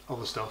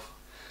other stuff.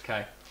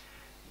 Okay. I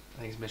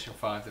think it's mission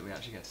 5 that we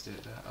actually get to do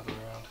it the other way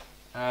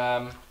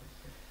around.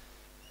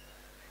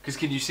 Because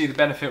can you see the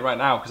benefit right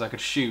now? Because I could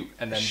shoot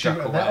and then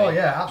duck away. Oh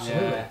yeah,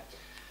 absolutely.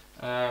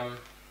 Yeah.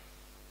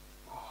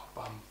 Oh,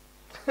 bum.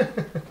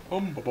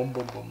 Bum, bum, bum,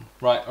 bum, bum.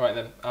 Right, alright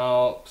then.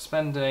 I'll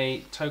spend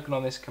a token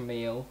on this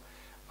Camille.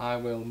 I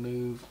will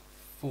move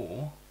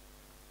 4.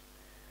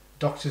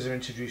 Doctors are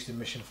introduced in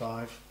Mission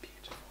 5.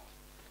 Beautiful.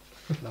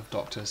 Love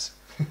doctors.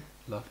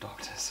 Love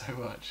doctors so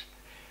much.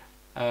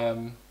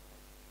 Gav,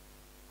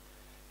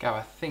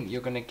 I think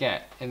you're going to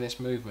get in this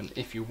movement,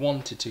 if you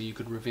wanted to, you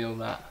could reveal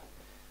that.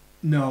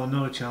 No,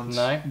 not a chance.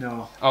 No?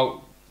 No.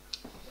 Oh,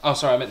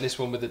 sorry, I meant this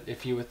one with it,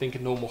 if you were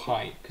thinking normal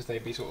height, because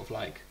they'd be sort of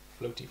like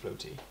floaty.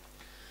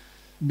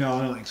 No,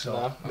 I don't think so.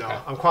 No? No, Okay.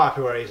 I'm quite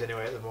happy where he is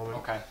anyway at the moment.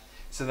 Okay.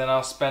 So then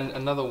I'll spend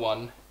another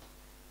one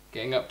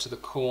getting up to the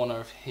corner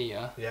of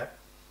here. Yeah.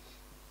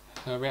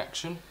 Her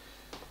reaction?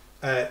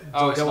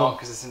 Oh, It's not,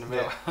 because it's in the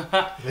middle.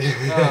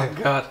 Oh,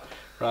 God.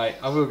 Right,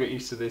 I will get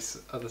used to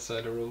this other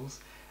side of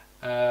rules.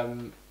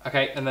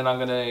 Okay, and then I'm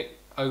going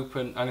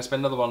to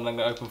spend another one and I'm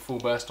going to open full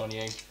burst on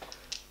you.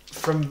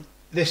 From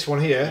this one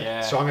here,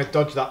 Yeah. so I'm going to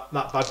dodge that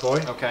bad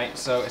boy. Okay,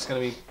 so it's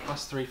going to be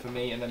 +3 for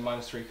me and then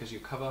 -3 because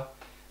you cover.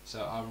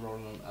 So I'm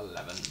rolling on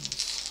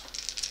 11s.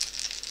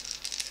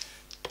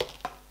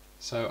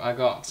 So I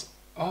got...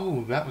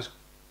 Oh, that was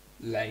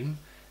lame.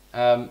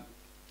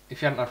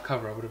 If you hadn't had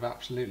cover, I would have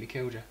absolutely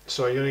killed you.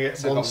 So you're going to get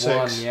So I 1 got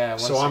 6. 1, yeah, 1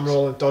 so I'm 6.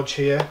 rolling dodge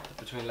here.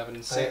 Between 11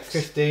 and 6.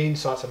 15,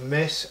 so that's a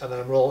miss. And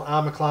then I'm rolling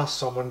armour class,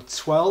 so I'm on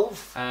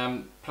 12.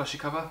 Plus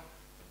your cover.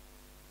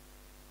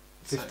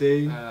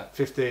 15. So,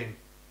 15.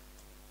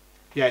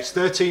 Yeah, it's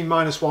 13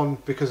 -1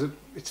 because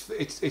it's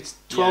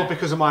 12 Yeah.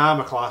 because of my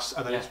armour class,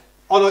 and then Yeah. it's...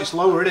 Oh no, it's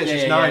lower, isn't it?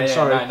 It's 9,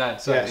 sorry. 9,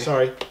 Yeah,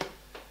 sorry.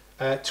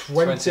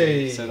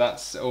 20. So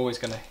that's always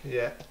going to...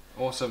 Yeah.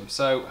 Awesome.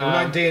 So... We're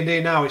not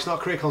D&D now, it's not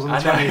criticals on the I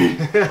know.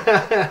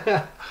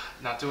 20.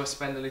 Now, do I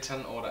spend a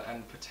lieutenant order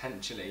and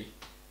potentially...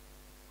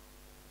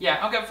 Yeah,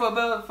 I'll get full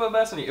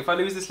burst on you. If I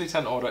lose this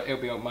lieutenant order, it'll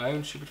be on my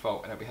own stupid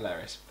fault and it'll be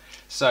hilarious.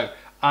 So,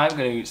 I'm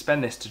going to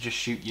spend this to just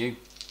shoot you.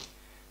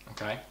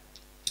 Okay?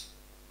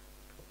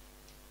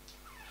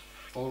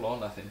 All or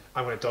nothing.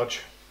 I'm going to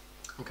dodge.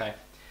 Okay. I'm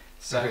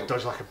So, going to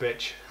dodge like a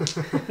bitch.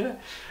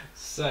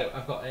 so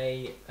I've got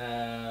a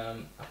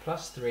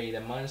 +3,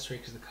 then -3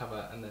 because of the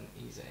cover, and then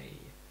he's a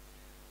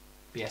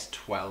BS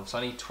 12. So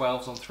I need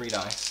 12s on 3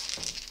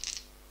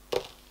 dice.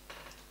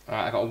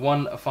 Alright, I got a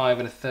 1, a 5,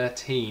 and a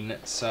 13.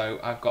 So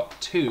I've got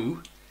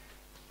 2.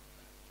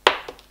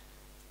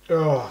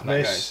 Oh, That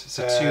miss. goes.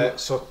 So 2.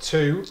 So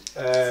 2.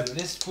 So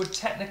this would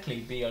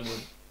technically be on your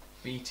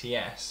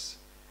BTS.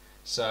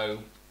 So,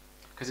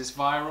 because it's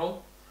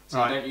viral, so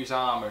Right. you don't use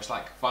armor. It's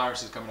like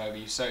viruses coming over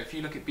you. So if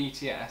you look at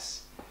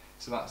BTS,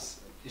 so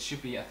it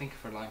should be, I think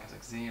for like it's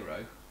like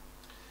 0.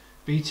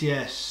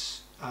 BTS.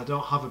 I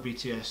don't have a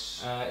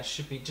BTS. It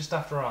should be just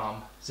after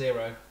arm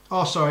 0.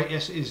 Oh, sorry.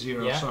 Yes, it is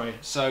 0. Yeah. Sorry.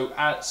 So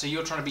so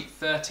you're trying to beat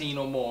 13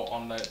 or more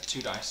on the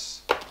 2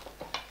 dice.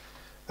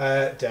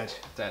 Dead.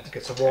 Dead.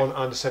 Gets a 1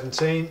 and a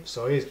 17,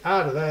 so he's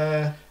out of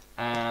there.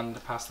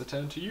 And pass the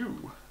turn to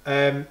you.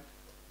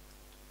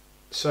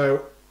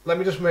 So let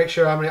me just make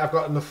sure how many I've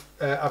got enough.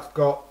 I've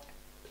got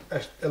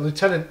a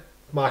lieutenant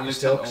marker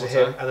still because of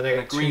him, and then I a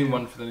get green 2,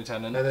 one for the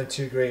lieutenant. and then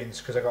 2 greens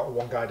because I got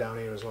 1 guy down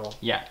here as well.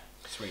 Yeah,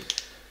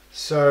 sweet.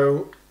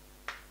 So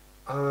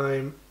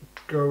I'm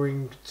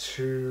going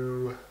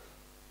to.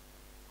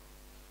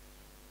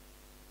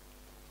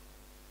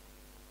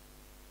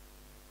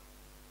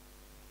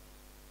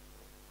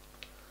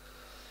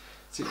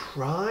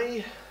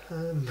 Cry.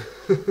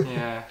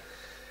 Yeah.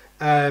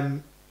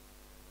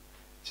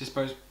 So I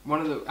suppose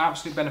one of the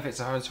absolute benefits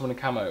of having someone in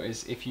camo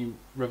is if you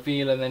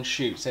reveal and then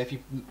shoot. So if you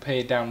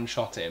peered down and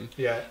shot him,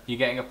 Yeah. you're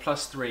getting a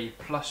 +3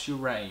 plus your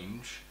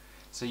range,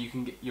 so you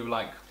can get you're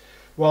like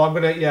Well, I'm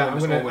gonna. Yeah, I'm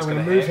Almost gonna always move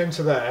gonna hit. him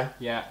to there,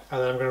 yeah.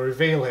 and then I'm gonna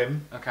reveal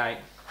him. Okay.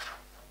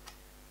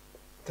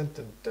 Dun,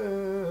 dun,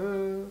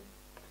 dun.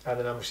 And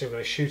then obviously I'm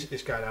gonna shoot at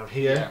this guy down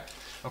here, Yeah.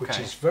 Okay. which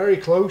is very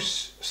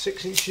close,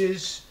 6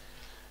 inches.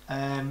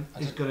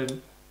 He's got a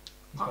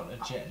He's got a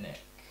jet neck.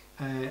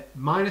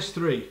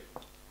 -3.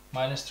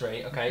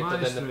 -3. Okay,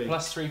 but then the -3.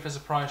 +3 for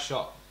surprise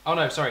shot. Oh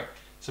no, sorry,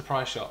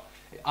 surprise shot.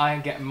 I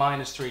get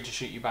 -3 to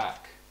shoot you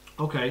back.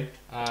 Okay.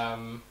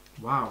 Um,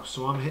 Wow.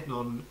 So I'm hitting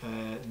on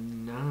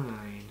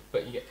 9.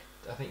 but you get,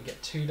 I think you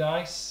get 2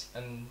 dice,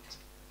 and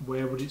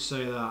Where would it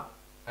say that?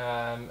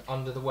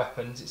 under the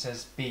weapons it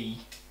says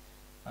B.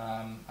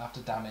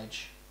 After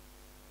damage,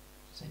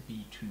 say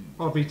B2.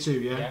 Oh, B2.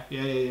 Yeah.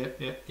 Yeah.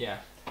 Yeah. Yeah.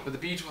 But the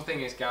beautiful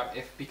thing is, Gab,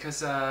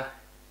 because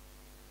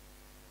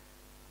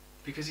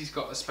he's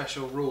got a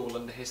special rule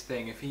under his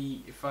thing,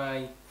 if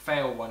I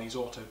fail one, he's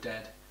auto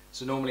dead.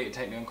 So normally it'd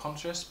take me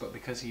unconscious, but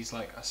because he's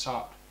like a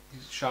sharp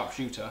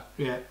shooter,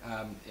 Yeah.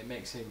 it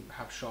makes him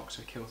have shock,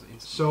 so he kills it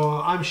instantly.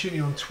 So I'm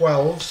shooting on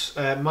 12s.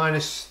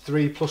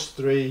 -3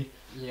 +3.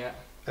 Yeah.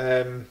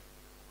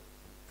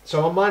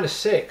 So I'm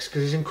 -6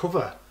 because he's in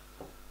cover.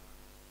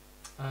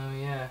 Oh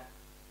yeah.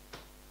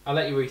 I'll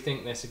let you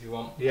rethink this if you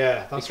want.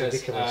 Yeah, that's because,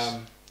 ridiculous.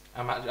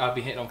 I'll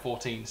be hitting on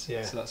 14s,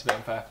 Yeah. so that's a bit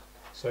unfair.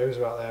 So he was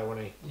about there,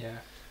 wasn't he?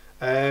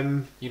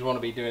 Yeah. You'd want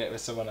to be doing it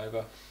with someone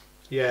over.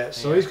 Yeah.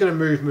 So Yeah. he's going to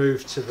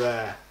move to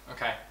there.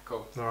 Okay,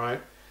 cool. All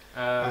right.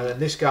 And then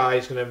this guy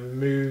is going to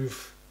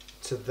move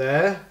to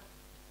there.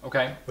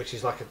 Okay. Which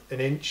is like an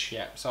inch.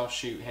 Yeah, so I'll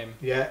shoot him.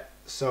 Yeah,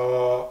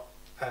 so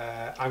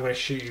I'm going to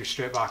shoot you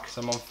straight back.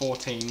 So I'm on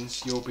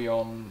 14s, you'll be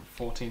on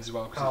 14s as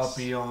well. I'll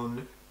be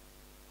on...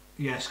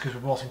 Yes, because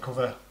we're both in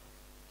cover.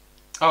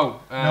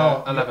 Oh,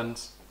 no,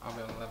 11s. I'll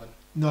be on 11.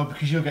 No,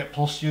 because you'll get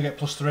plus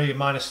 3 and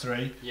minus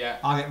 3. Yeah.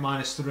 I'll get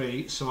minus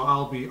 3, so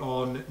I'll be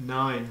on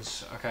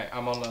 9s. Okay,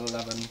 I'm on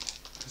 11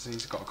 because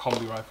he's got a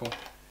combi rifle.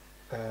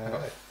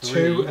 A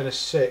 2 and a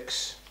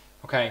 6.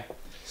 Okay,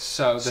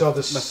 so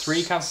the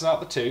 3 cancels out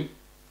the 2.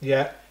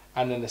 Yeah.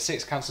 And then the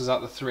 6 cancels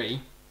out the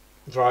 3.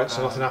 Right,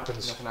 so nothing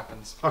happens. Nothing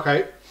happens.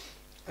 Okay.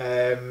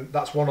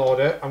 That's one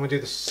order. I'm gonna do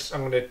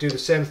the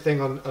same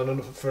thing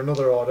for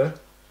another order.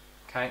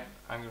 Okay,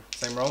 I'm going to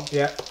same roll.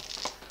 Yeah.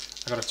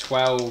 I got a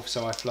 12,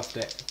 so I fluffed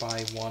it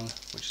by 1,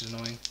 which is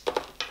annoying.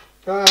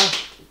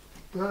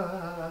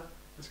 I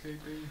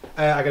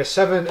got a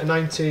 7, a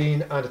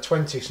 19, and a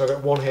 20, so I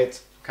got 1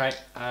 hit. Okay,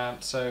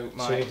 so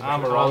my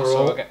armour on,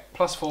 so I get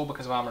 +4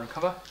 because of armour and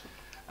cover.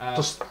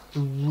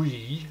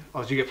 +3.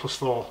 Oh, do you get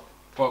 +4?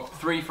 Well,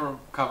 3 for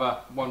cover,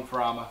 1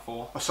 for armour,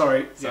 4. Oh,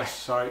 sorry. Sorry. Yes.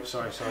 Sorry.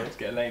 It's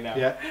getting late now.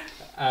 Yeah.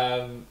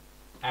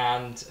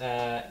 And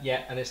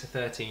it's a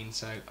 13,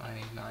 so I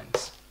need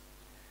 9s.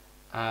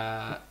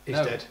 He's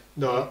dead.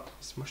 No.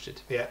 He's mushed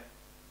it. Yeah.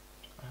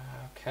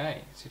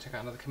 Okay, so you took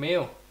out another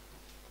Camille.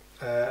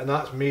 And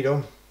that's me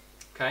done.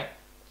 Okay.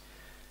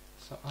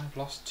 So I've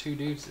lost 2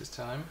 dudes this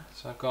time.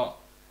 So I've got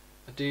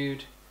a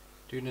dude,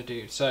 and a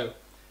dude. So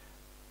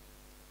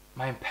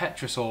my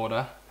impetuous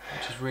order,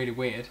 which is really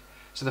weird.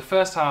 So the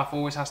first half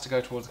always has to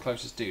go towards the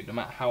closest dude, no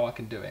matter how I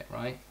can do it,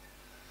 right?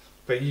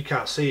 But you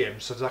can't see him,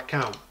 so does that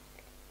count?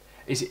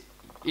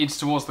 It's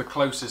towards the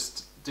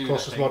closest dude.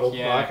 Closest model.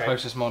 Yeah, right, okay.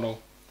 Closest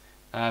model.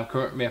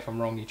 Correct me if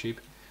I'm wrong, YouTube.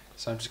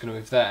 So I'm just going to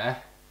move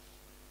there.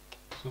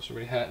 It's also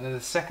really hurt. And then the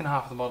second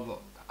half of the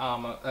model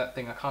armour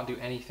thing, I can't do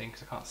anything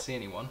because I can't see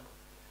anyone.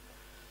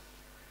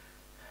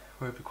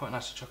 Well, it'd be quite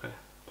nice to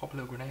pop a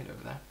little grenade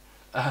over there.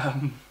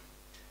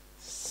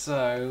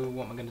 So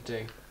what am I going to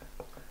do?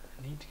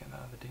 I need to get that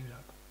other dude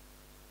up.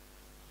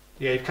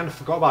 Yeah, you've kind of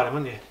forgot about him,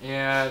 haven't you?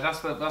 Yeah,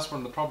 that's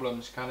one of the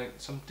problems. Kind of,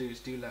 some dudes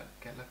do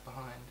get left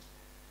behind.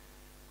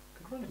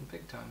 Could run it in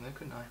big time though,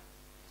 couldn't I?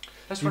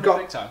 Let's run it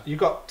big time. You've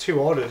got 2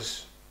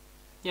 orders.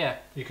 Yeah.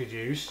 You could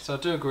use. So I'll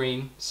do a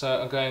green.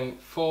 So I'm going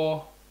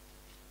 4,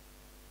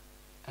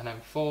 and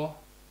then 4,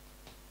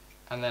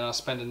 and then I'll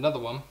spend another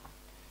one.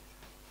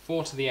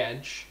 4 to the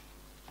edge.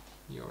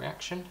 Your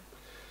reaction?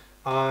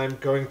 I'm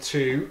going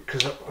to,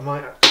 because I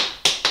might.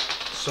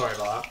 Sorry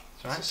about that.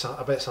 It's all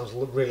right. I bet it sounds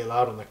really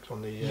loud on the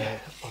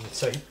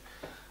tape.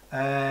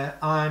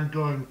 I'm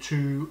going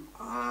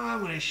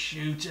to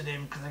shoot at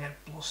him because I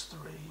get +3.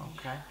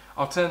 Okay.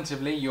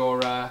 Alternatively, your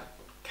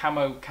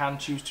camo can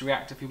choose to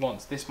react if he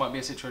wants. This might be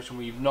a situation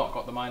where you've not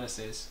got the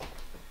minuses.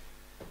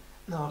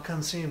 No, I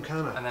can't see him,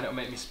 can I? And then it'll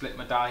make me split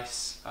my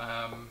dice.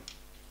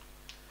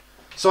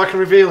 So I can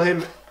reveal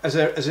him as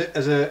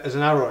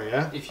an arrow,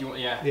 yeah? If you want,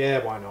 yeah.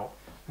 Yeah, why not?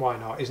 Why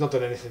not? He's not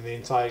done anything the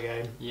entire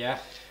game. Yeah.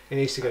 He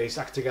needs to get his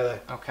act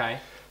together. Okay.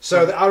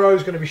 So the arrow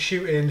is going to be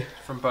shooting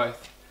from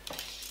both.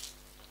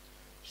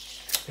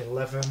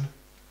 11.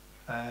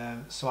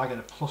 So I get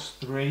a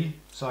 +3.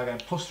 So I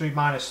get a +3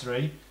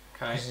 -3.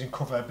 Okay. He's in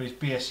cover, but his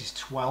BS is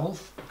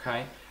 12.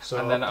 Okay. So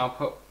and then I'll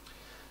put.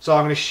 So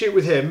I'm going to shoot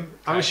with him. Okay.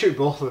 I'm going to shoot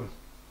both of them.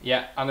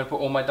 Yeah, I'm going to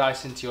put all my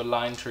dice into your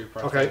line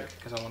trooper. Okay.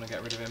 Because I want to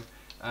get rid of him.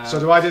 So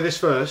do I do this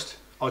first,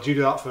 or do you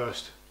do that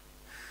first?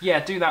 Yeah,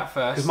 do that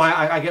first. Because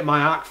I get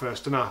my arc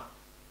first, don't I?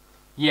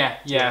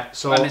 Yeah.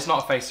 So and it's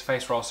not a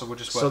face-to-face roll, so we'll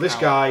just work. So this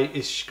guy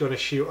is going to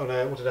shoot on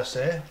a, what did I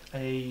say?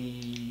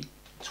 A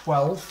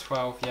 12.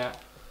 12, yeah.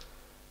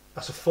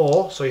 That's a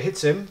 4, so he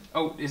hits him.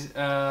 Oh,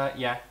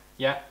 yeah.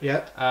 Yeah.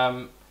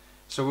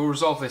 So we'll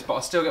resolve this, but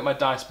I'll still get my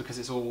dice because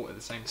it's all at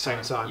the same time.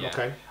 Same time, yeah.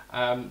 Okay.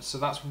 So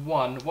that's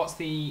 1. What's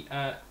the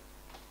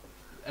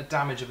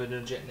damage of an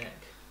legit nick?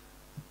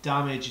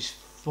 Damage is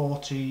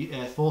 14.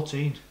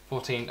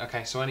 14,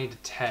 okay, so I need a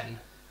 10.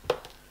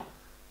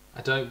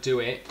 I don't do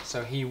it,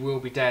 so he will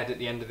be dead at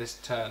the end of this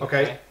turn.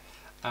 Okay.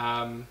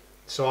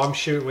 So I'm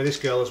shooting with this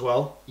girl as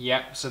well.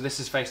 Yeah, so this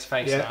is face to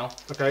face now.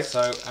 Okay.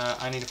 So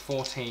I need a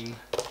 14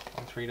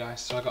 on 3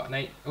 dice, so I got an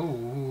 8.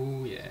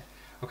 Ooh, yeah.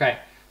 Okay,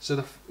 so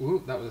that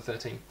was a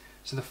 13.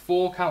 So the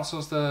 4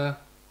 cancels the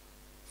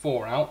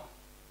 4 out,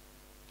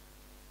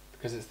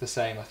 because it's the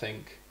same, I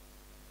think.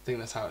 I think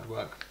that's how it would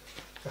work.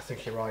 I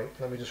think you're right.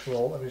 Let me just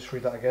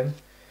read that again.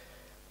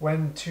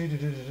 When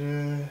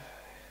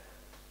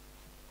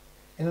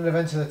in an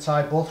event of the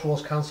tie, both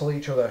rolls cancel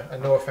each other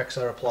and no effects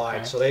are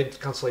applied. Okay. So they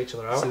cancel each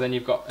other out. So then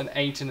you've got an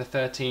 8 and a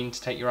 13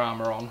 to take your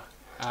armour on.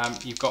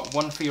 You've got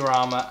 1 for your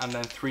armour and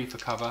then 3 for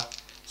cover.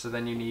 So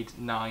then you need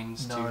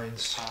 9s to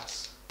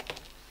pass.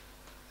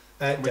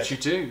 Which you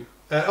do.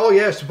 Oh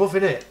yeah, it's above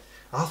in it.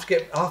 I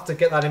have to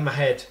get that in my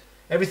head.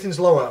 Everything's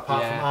lower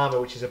apart from armour,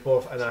 which is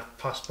above, and I've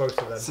passed both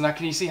of them. So now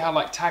can you see how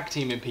like tag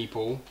teaming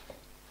people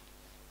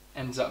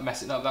ends up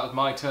messing up? That was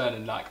my turn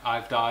and like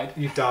I've died.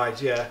 You've died,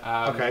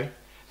 yeah. Okay.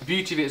 The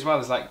beauty of it as well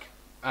is like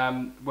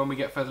when we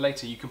get further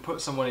later, you can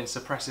put someone in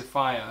suppressive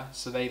fire,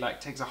 so they like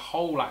takes a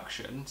whole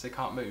action, so they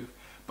can't move.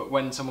 But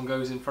when someone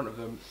goes in front of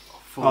them,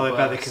 full they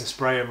bet they can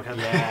spray them. Can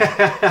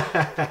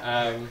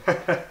yeah.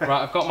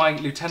 Right, I've got my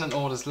lieutenant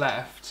orders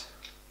left.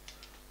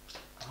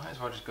 I might as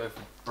well just go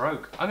for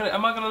broke.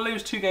 Am I gonna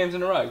lose 2 games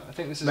in a row? I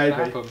think this is gonna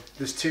happen.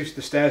 There's 2.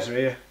 The stairs are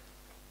here.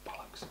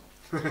 Bollocks.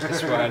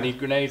 That's why I need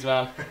grenades,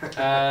 man. It's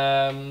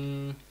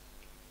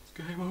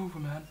game over,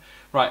 man.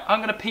 Right, I'm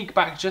gonna peek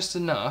back just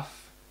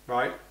enough.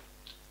 Right.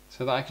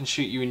 So that I can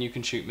shoot you and you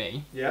can shoot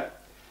me. Yeah.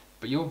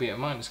 But you'll be at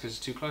minus because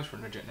it's too close for a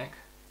midget, Nick.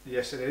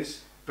 Yes, it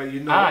is. But you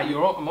know.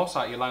 I'm also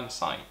at your line of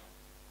sight.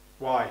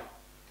 Why?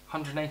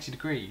 180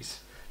 degrees.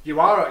 You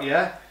are,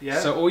 yeah.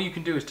 So all you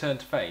can do is turn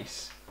to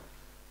face.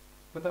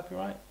 Would that be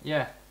right?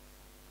 Yeah.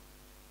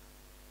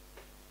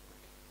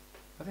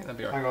 I think that'd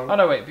be right. Hang on. Oh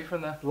no, wait, be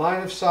from there.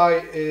 Line of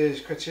sight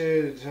is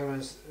criteria that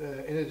determines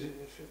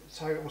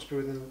target must be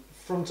within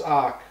front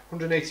arc,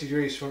 180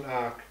 degrees front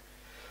arc.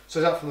 So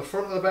is that from the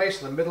front of the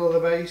base, or the middle of the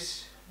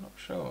base? I'm not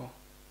sure.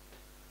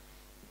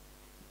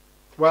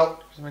 Well,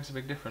 because it makes a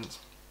big difference.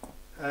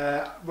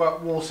 Well,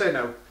 we'll say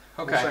no.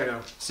 Okay. We'll say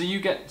no. So you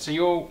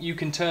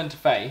can turn to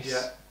face.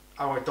 Yeah.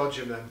 I won't dodge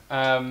him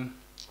then.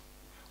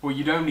 Well,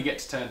 you'd only get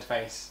to turn to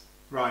face.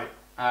 Right.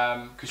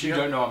 Because you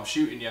don't know I'm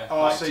shooting you.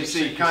 Oh, like, so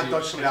you can't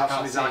dodge somebody else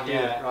on his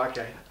yeah. Right,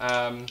 okay.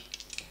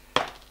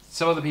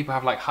 Some other people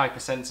have like hyper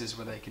senses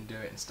where they can do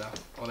it and stuff,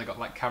 or they got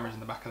like cameras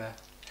in the back of their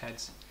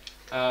heads.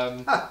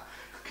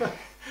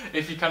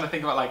 If you kind of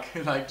think about like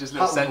just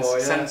little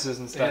sensors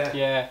and stuff,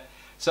 yeah.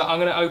 So I'm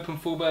gonna open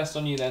full burst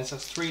on you then. So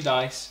that's 3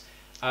 dice.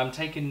 I'm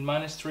taking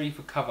 -3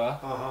 for cover.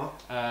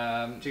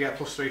 Do you get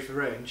 +3 for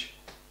range?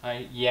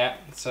 Yeah.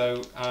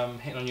 So I'm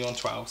hitting on you on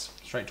 12s,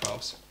 straight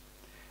 12s.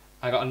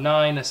 I got a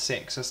 9, a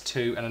 6, that's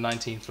 2, and a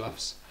 19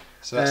 fluffs.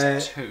 So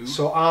that's 2.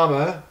 So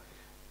armour,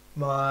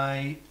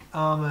 my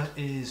armour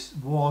is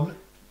 1.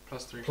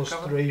 +3 plus for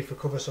cover. 3 for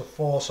cover, so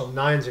 4, so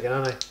 9s again,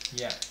 aren't I?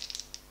 Yeah.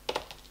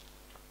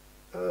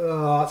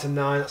 Oh, that's a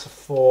 9, that's a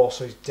 4,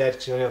 so he's dead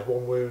because he only has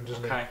 1 wound,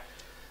 doesn't he? Okay.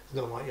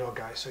 Not like your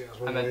guy, so he has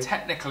 1 And wound. then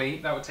technically,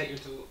 that would take you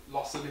to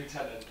loss of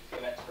lieutenant for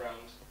the next round.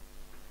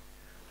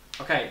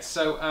 Okay,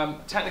 so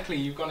technically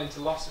you've gone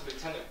into loss of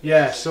lieutenant.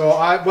 Yeah, so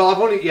I've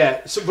only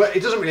but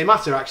it doesn't really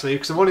matter actually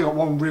because I've only got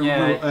 1 real.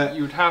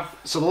 You would have.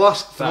 So the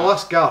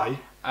last guy.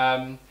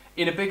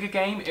 In a bigger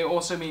game, it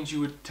also means you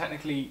would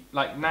technically,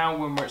 like now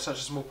when we're at such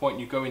a small point,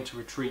 you go into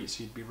retreat,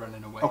 so you'd be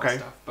running away and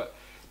stuff. But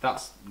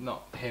that's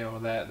not here or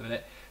there at the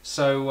minute.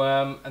 So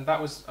and that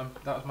was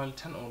my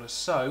lieutenant order.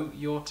 So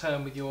your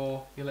turn with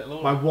your little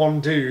order. My one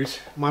dude,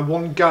 my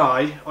one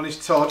guy on his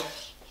Todd.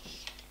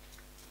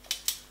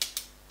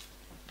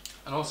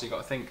 And also you got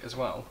to think as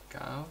well,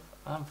 Gav,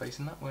 I'm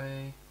facing that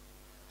way.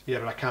 Yeah,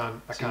 but I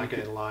can't get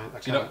in line.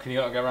 Can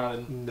you not go around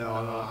and...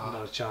 No,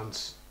 not a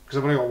chance. Because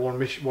I've only got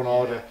one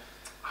order.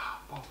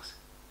 Box.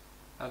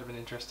 That would have been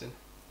interesting.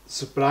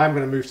 So, but I'm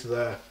going to move to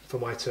there for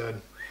my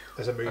turn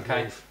as a move.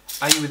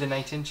 Are you within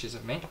 8 inches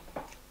of me?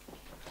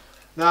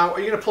 Now, are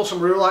you going to pull some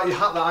rule out your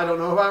hat that I don't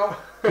know about?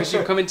 Because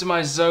you come into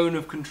my zone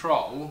of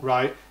control,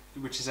 right?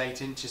 Which is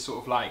 8 inches,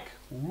 sort of like.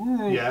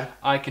 Yeah.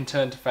 I can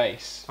turn to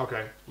face.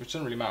 Okay. Which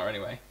doesn't really matter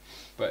anyway.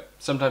 But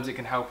sometimes it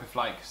can help if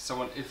like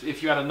someone,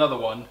 if you had another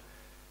one,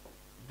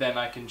 then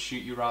I can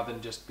shoot you rather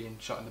than just being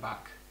shot in the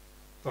back.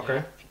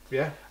 Okay.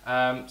 Yeah.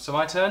 So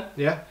my turn.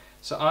 Yeah.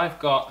 So I've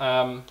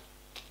got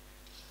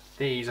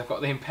these. I've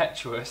got the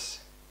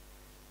impetuous.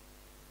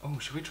 Oh,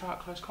 should we try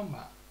out close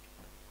combat?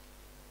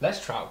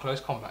 Let's try out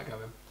close combat,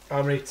 Gavin.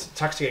 How many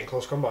attacks do you get in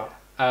close combat?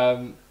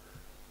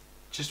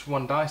 Just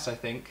 1 dice, I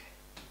think.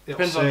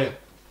 Depends on you.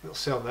 It'll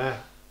say on there,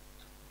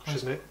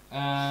 shouldn't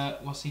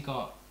it? What's he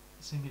got?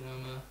 Singular.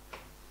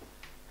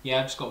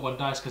 Yeah, I've just got 1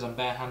 dice because I'm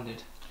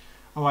barehanded.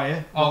 Oh, are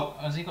you? Oh,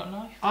 has he got a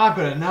knife? I've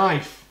got a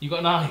knife. You got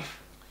a knife?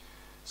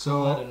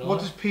 So, what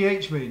does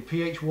PH mean?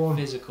 PH 1?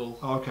 Physical.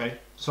 Oh, okay.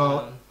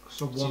 So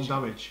 1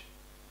 damage.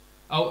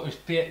 Oh, it's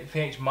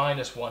PH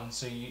 -1,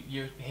 so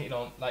you're hitting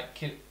on, like,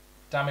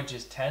 damage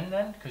is 10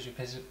 then? Because your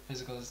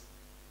physical is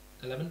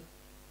 11?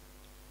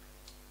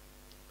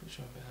 Pretty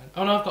sure I'm behind.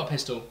 Oh no, I've got a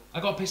pistol. I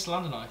got a pistol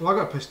and a knife. Well, I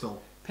got a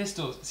pistol.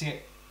 Pistols, see,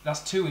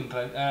 that's 2 in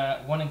close,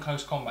 1 in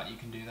close combat you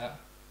can do that.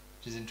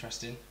 Which is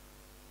interesting.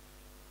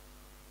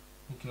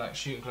 You can like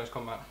shoot in close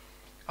combat.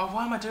 Oh,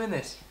 why am I doing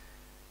this?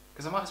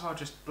 Because I might as well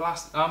just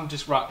blast. I'm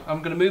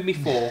going to move me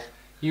 4.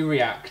 You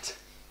react.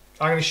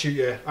 I'm going to shoot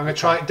you. I'm going to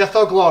try Death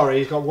or Glory.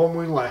 He's got 1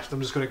 wound left.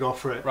 I'm just going to go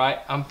for it. Right.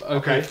 I'm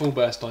okay. Full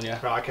burst on you.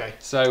 Right. Okay.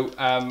 So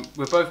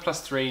we're both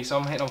 +3. So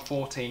I'm hitting on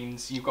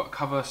 14s. You've got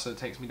cover, so it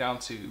takes me down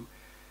to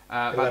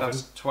 11.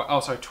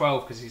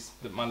 12 because he's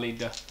my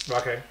leader.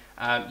 Okay.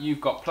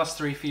 You've got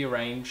 +3 for your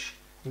range.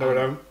 No, I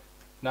don't.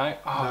 No.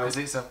 Oh, because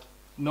it's a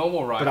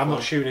normal rifle. But I'm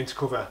not shooting into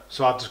cover,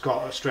 so I've just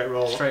got a straight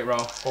roll. Straight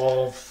roll.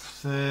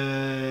 Of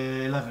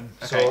 11.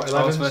 Okay, so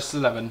 12 versus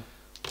 11.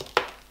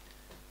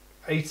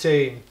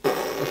 18.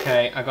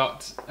 Okay, I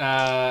got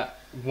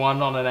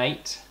 1 on an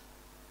 8.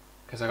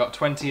 Because I got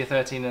 20, a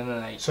 13 and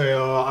an 8.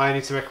 So I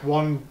need to make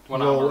one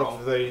roll roll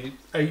of the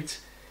 8.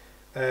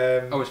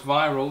 Oh, it's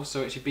viral,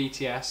 so it's your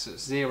BTS. So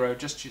it's 0.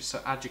 So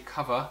add your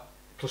cover.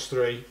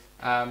 +3.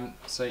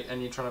 So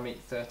and you're trying to meet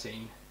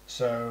 13.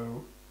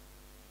 So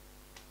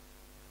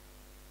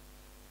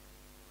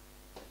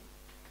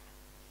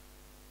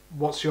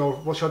what's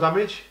your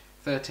damage?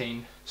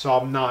 13. So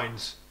I'm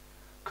 9s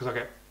because I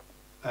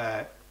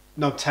get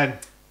no 10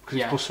 because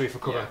it's +3 for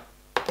cover.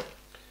 Yeah.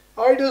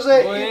 Oh, he does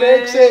it! He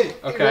makes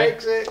it! Okay. He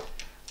makes it!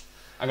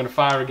 I'm gonna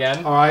fire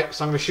again. All right,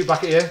 so I'm gonna shoot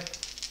back at you.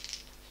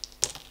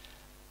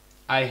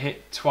 I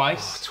hit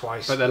twice. Oh,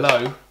 twice, but they're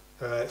low.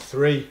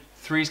 3.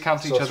 3s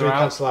cancel So each other 3 out.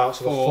 cancel out.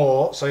 So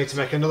 4. So I need to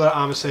make another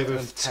armor save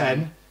of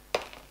 10.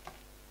 10.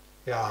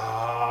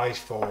 Yeah, he's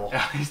 4.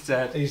 Yeah, he's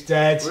dead. He's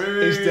dead.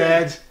 Woo. He's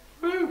dead.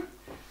 Woo.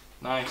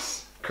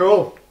 Nice.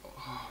 Cool.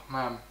 Oh,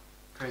 man,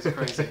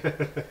 crazy.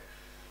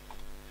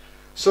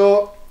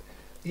 So,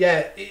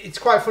 yeah, it's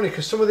quite funny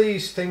because some of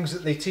these things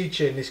that they teach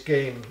you in this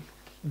game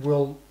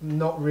will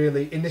not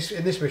really in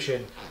this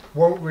mission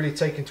won't really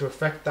take into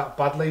effect that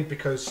badly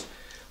because,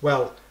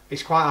 well,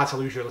 it's quite hard to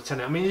lose your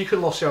lieutenant. I mean, you could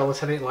lose your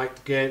lieutenant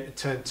like game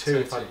turn 2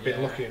 if I'd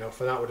been lucky enough,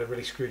 and that would have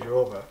really screwed you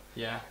over.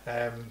 Yeah.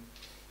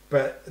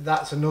 But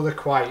that's another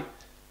quite,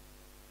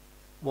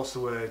 what's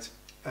the word?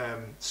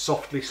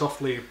 Soft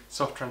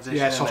transition.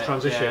 Yeah, soft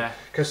transition.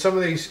 Because some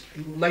of these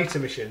later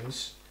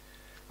missions,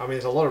 I mean,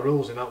 there's a lot of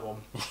rules in that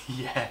one.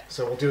 Yeah.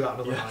 So we'll do that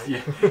another night.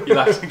 Yeah. You'll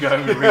have to go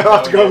and read I'll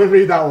have to go and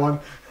read that one.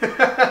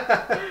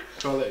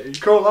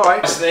 Cool,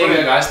 alright. So there you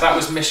go, guys. That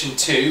was mission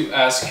 2,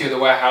 secure the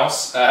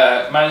warehouse.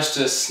 Managed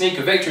to sneak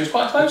a victory. It was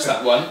quite close,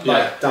 that one. Yeah,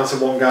 like, down to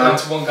one guy. Down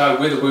to one guy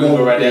with a wound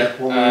already. Yeah,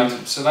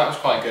 wound. So that was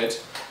quite good.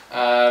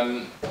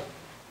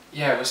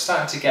 Yeah, we're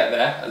starting to get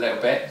there a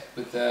little bit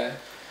with the.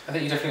 I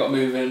think you definitely got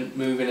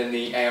moving in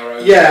the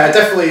ARO. Yeah,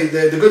 definitely.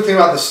 The good thing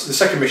about the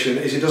second mission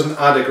is it doesn't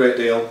add a great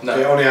deal. No.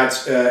 It only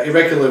adds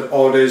irregular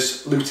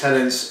orders,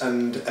 lieutenants,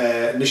 and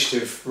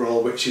initiative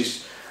roll, which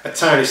is a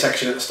tiny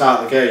section at the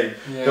start of the game.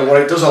 Yeah. But what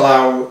it does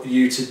allow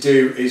you to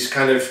do is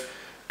kind of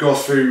go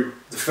through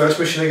the first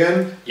mission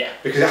again. Yeah.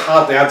 Because it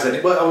hardly adds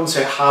anything. Well, I wouldn't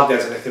say it hardly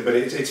adds anything, but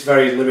it's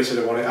very limited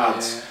in what it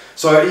adds. Yeah.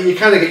 So you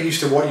kind of get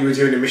used to what you were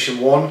doing in mission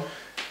 1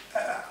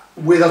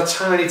 with a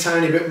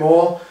tiny bit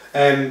more.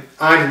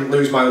 I didn't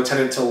lose my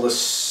lieutenant until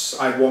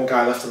I had one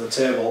guy left on the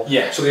table.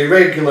 Yeah. So the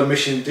irregular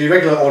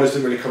orders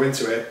didn't really come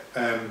into it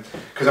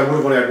because I would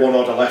have only had one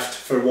order left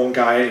for one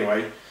guy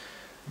anyway.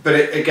 But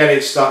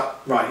it's that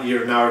right.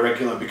 You're now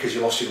irregular because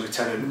you lost your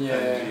lieutenant,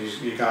 and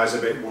you guys are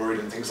a bit worried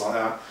and things like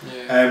that.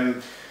 Yeah.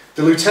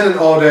 The lieutenant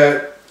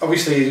order,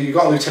 obviously, you've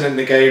got a lieutenant in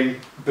the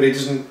game, but it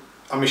doesn't.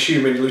 I'm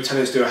assuming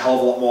lieutenants do a hell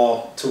of a lot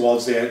more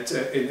towards the end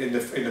in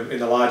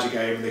the larger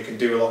game, and they can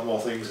do a lot more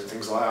things and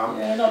things like that.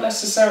 Yeah, not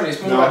necessarily.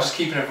 It's more about just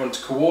keeping everyone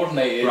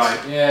coordinated. Right.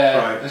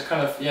 Yeah. Right. That's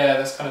kind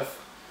of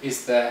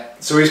is there.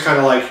 So he's kind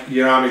of like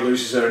your army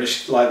loses their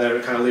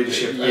kind of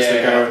leadership as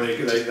they go and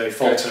they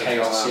falter.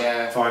 Chaos.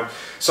 Yeah. Fine.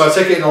 So I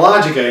take it in a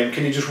larger game,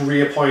 can you just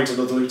reappoint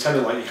another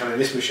lieutenant like you can in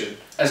this mission?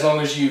 As long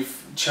as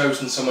you've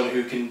chosen someone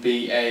who can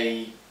be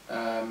a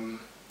I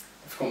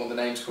forgot what the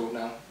name's called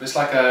now. But it's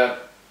like a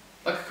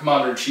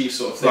commander-in-chief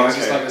sort of thing. Right,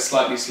 so it's like a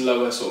slightly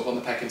lower sort of on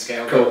the pecking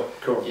scale.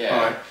 Cool. Yeah.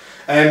 All right.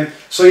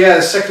 So yeah,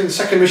 the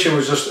second mission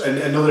was just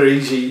another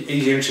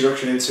easy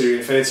introduction into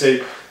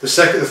Infinity. The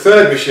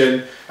third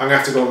mission, I'm gonna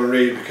have to go and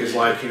read because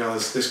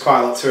there's quite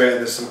a lot to it, and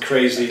there's some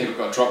crazy. I think we've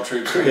got drop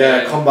troops.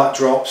 Combat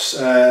drops,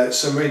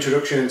 some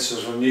introduction into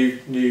some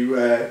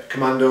new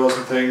commandos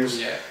and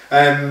things. Yeah.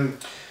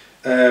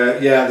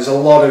 There's a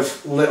lot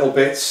of little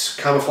bits,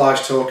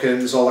 camouflage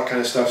tokens, all that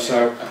kind of stuff. Yeah.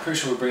 So I'm pretty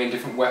sure we're bringing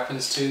different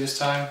weapons too this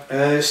time.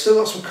 Still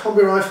got some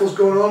combi rifles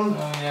going on.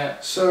 Oh yeah.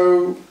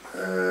 So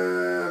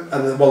and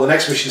then, the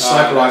next mission is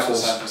sniper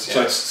rifles.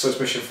 So it's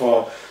mission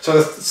 4. So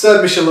the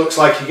third mission looks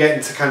like you're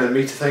getting to kind of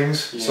meter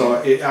things. Yeah. So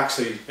it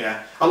actually,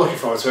 I'm looking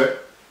forward to it.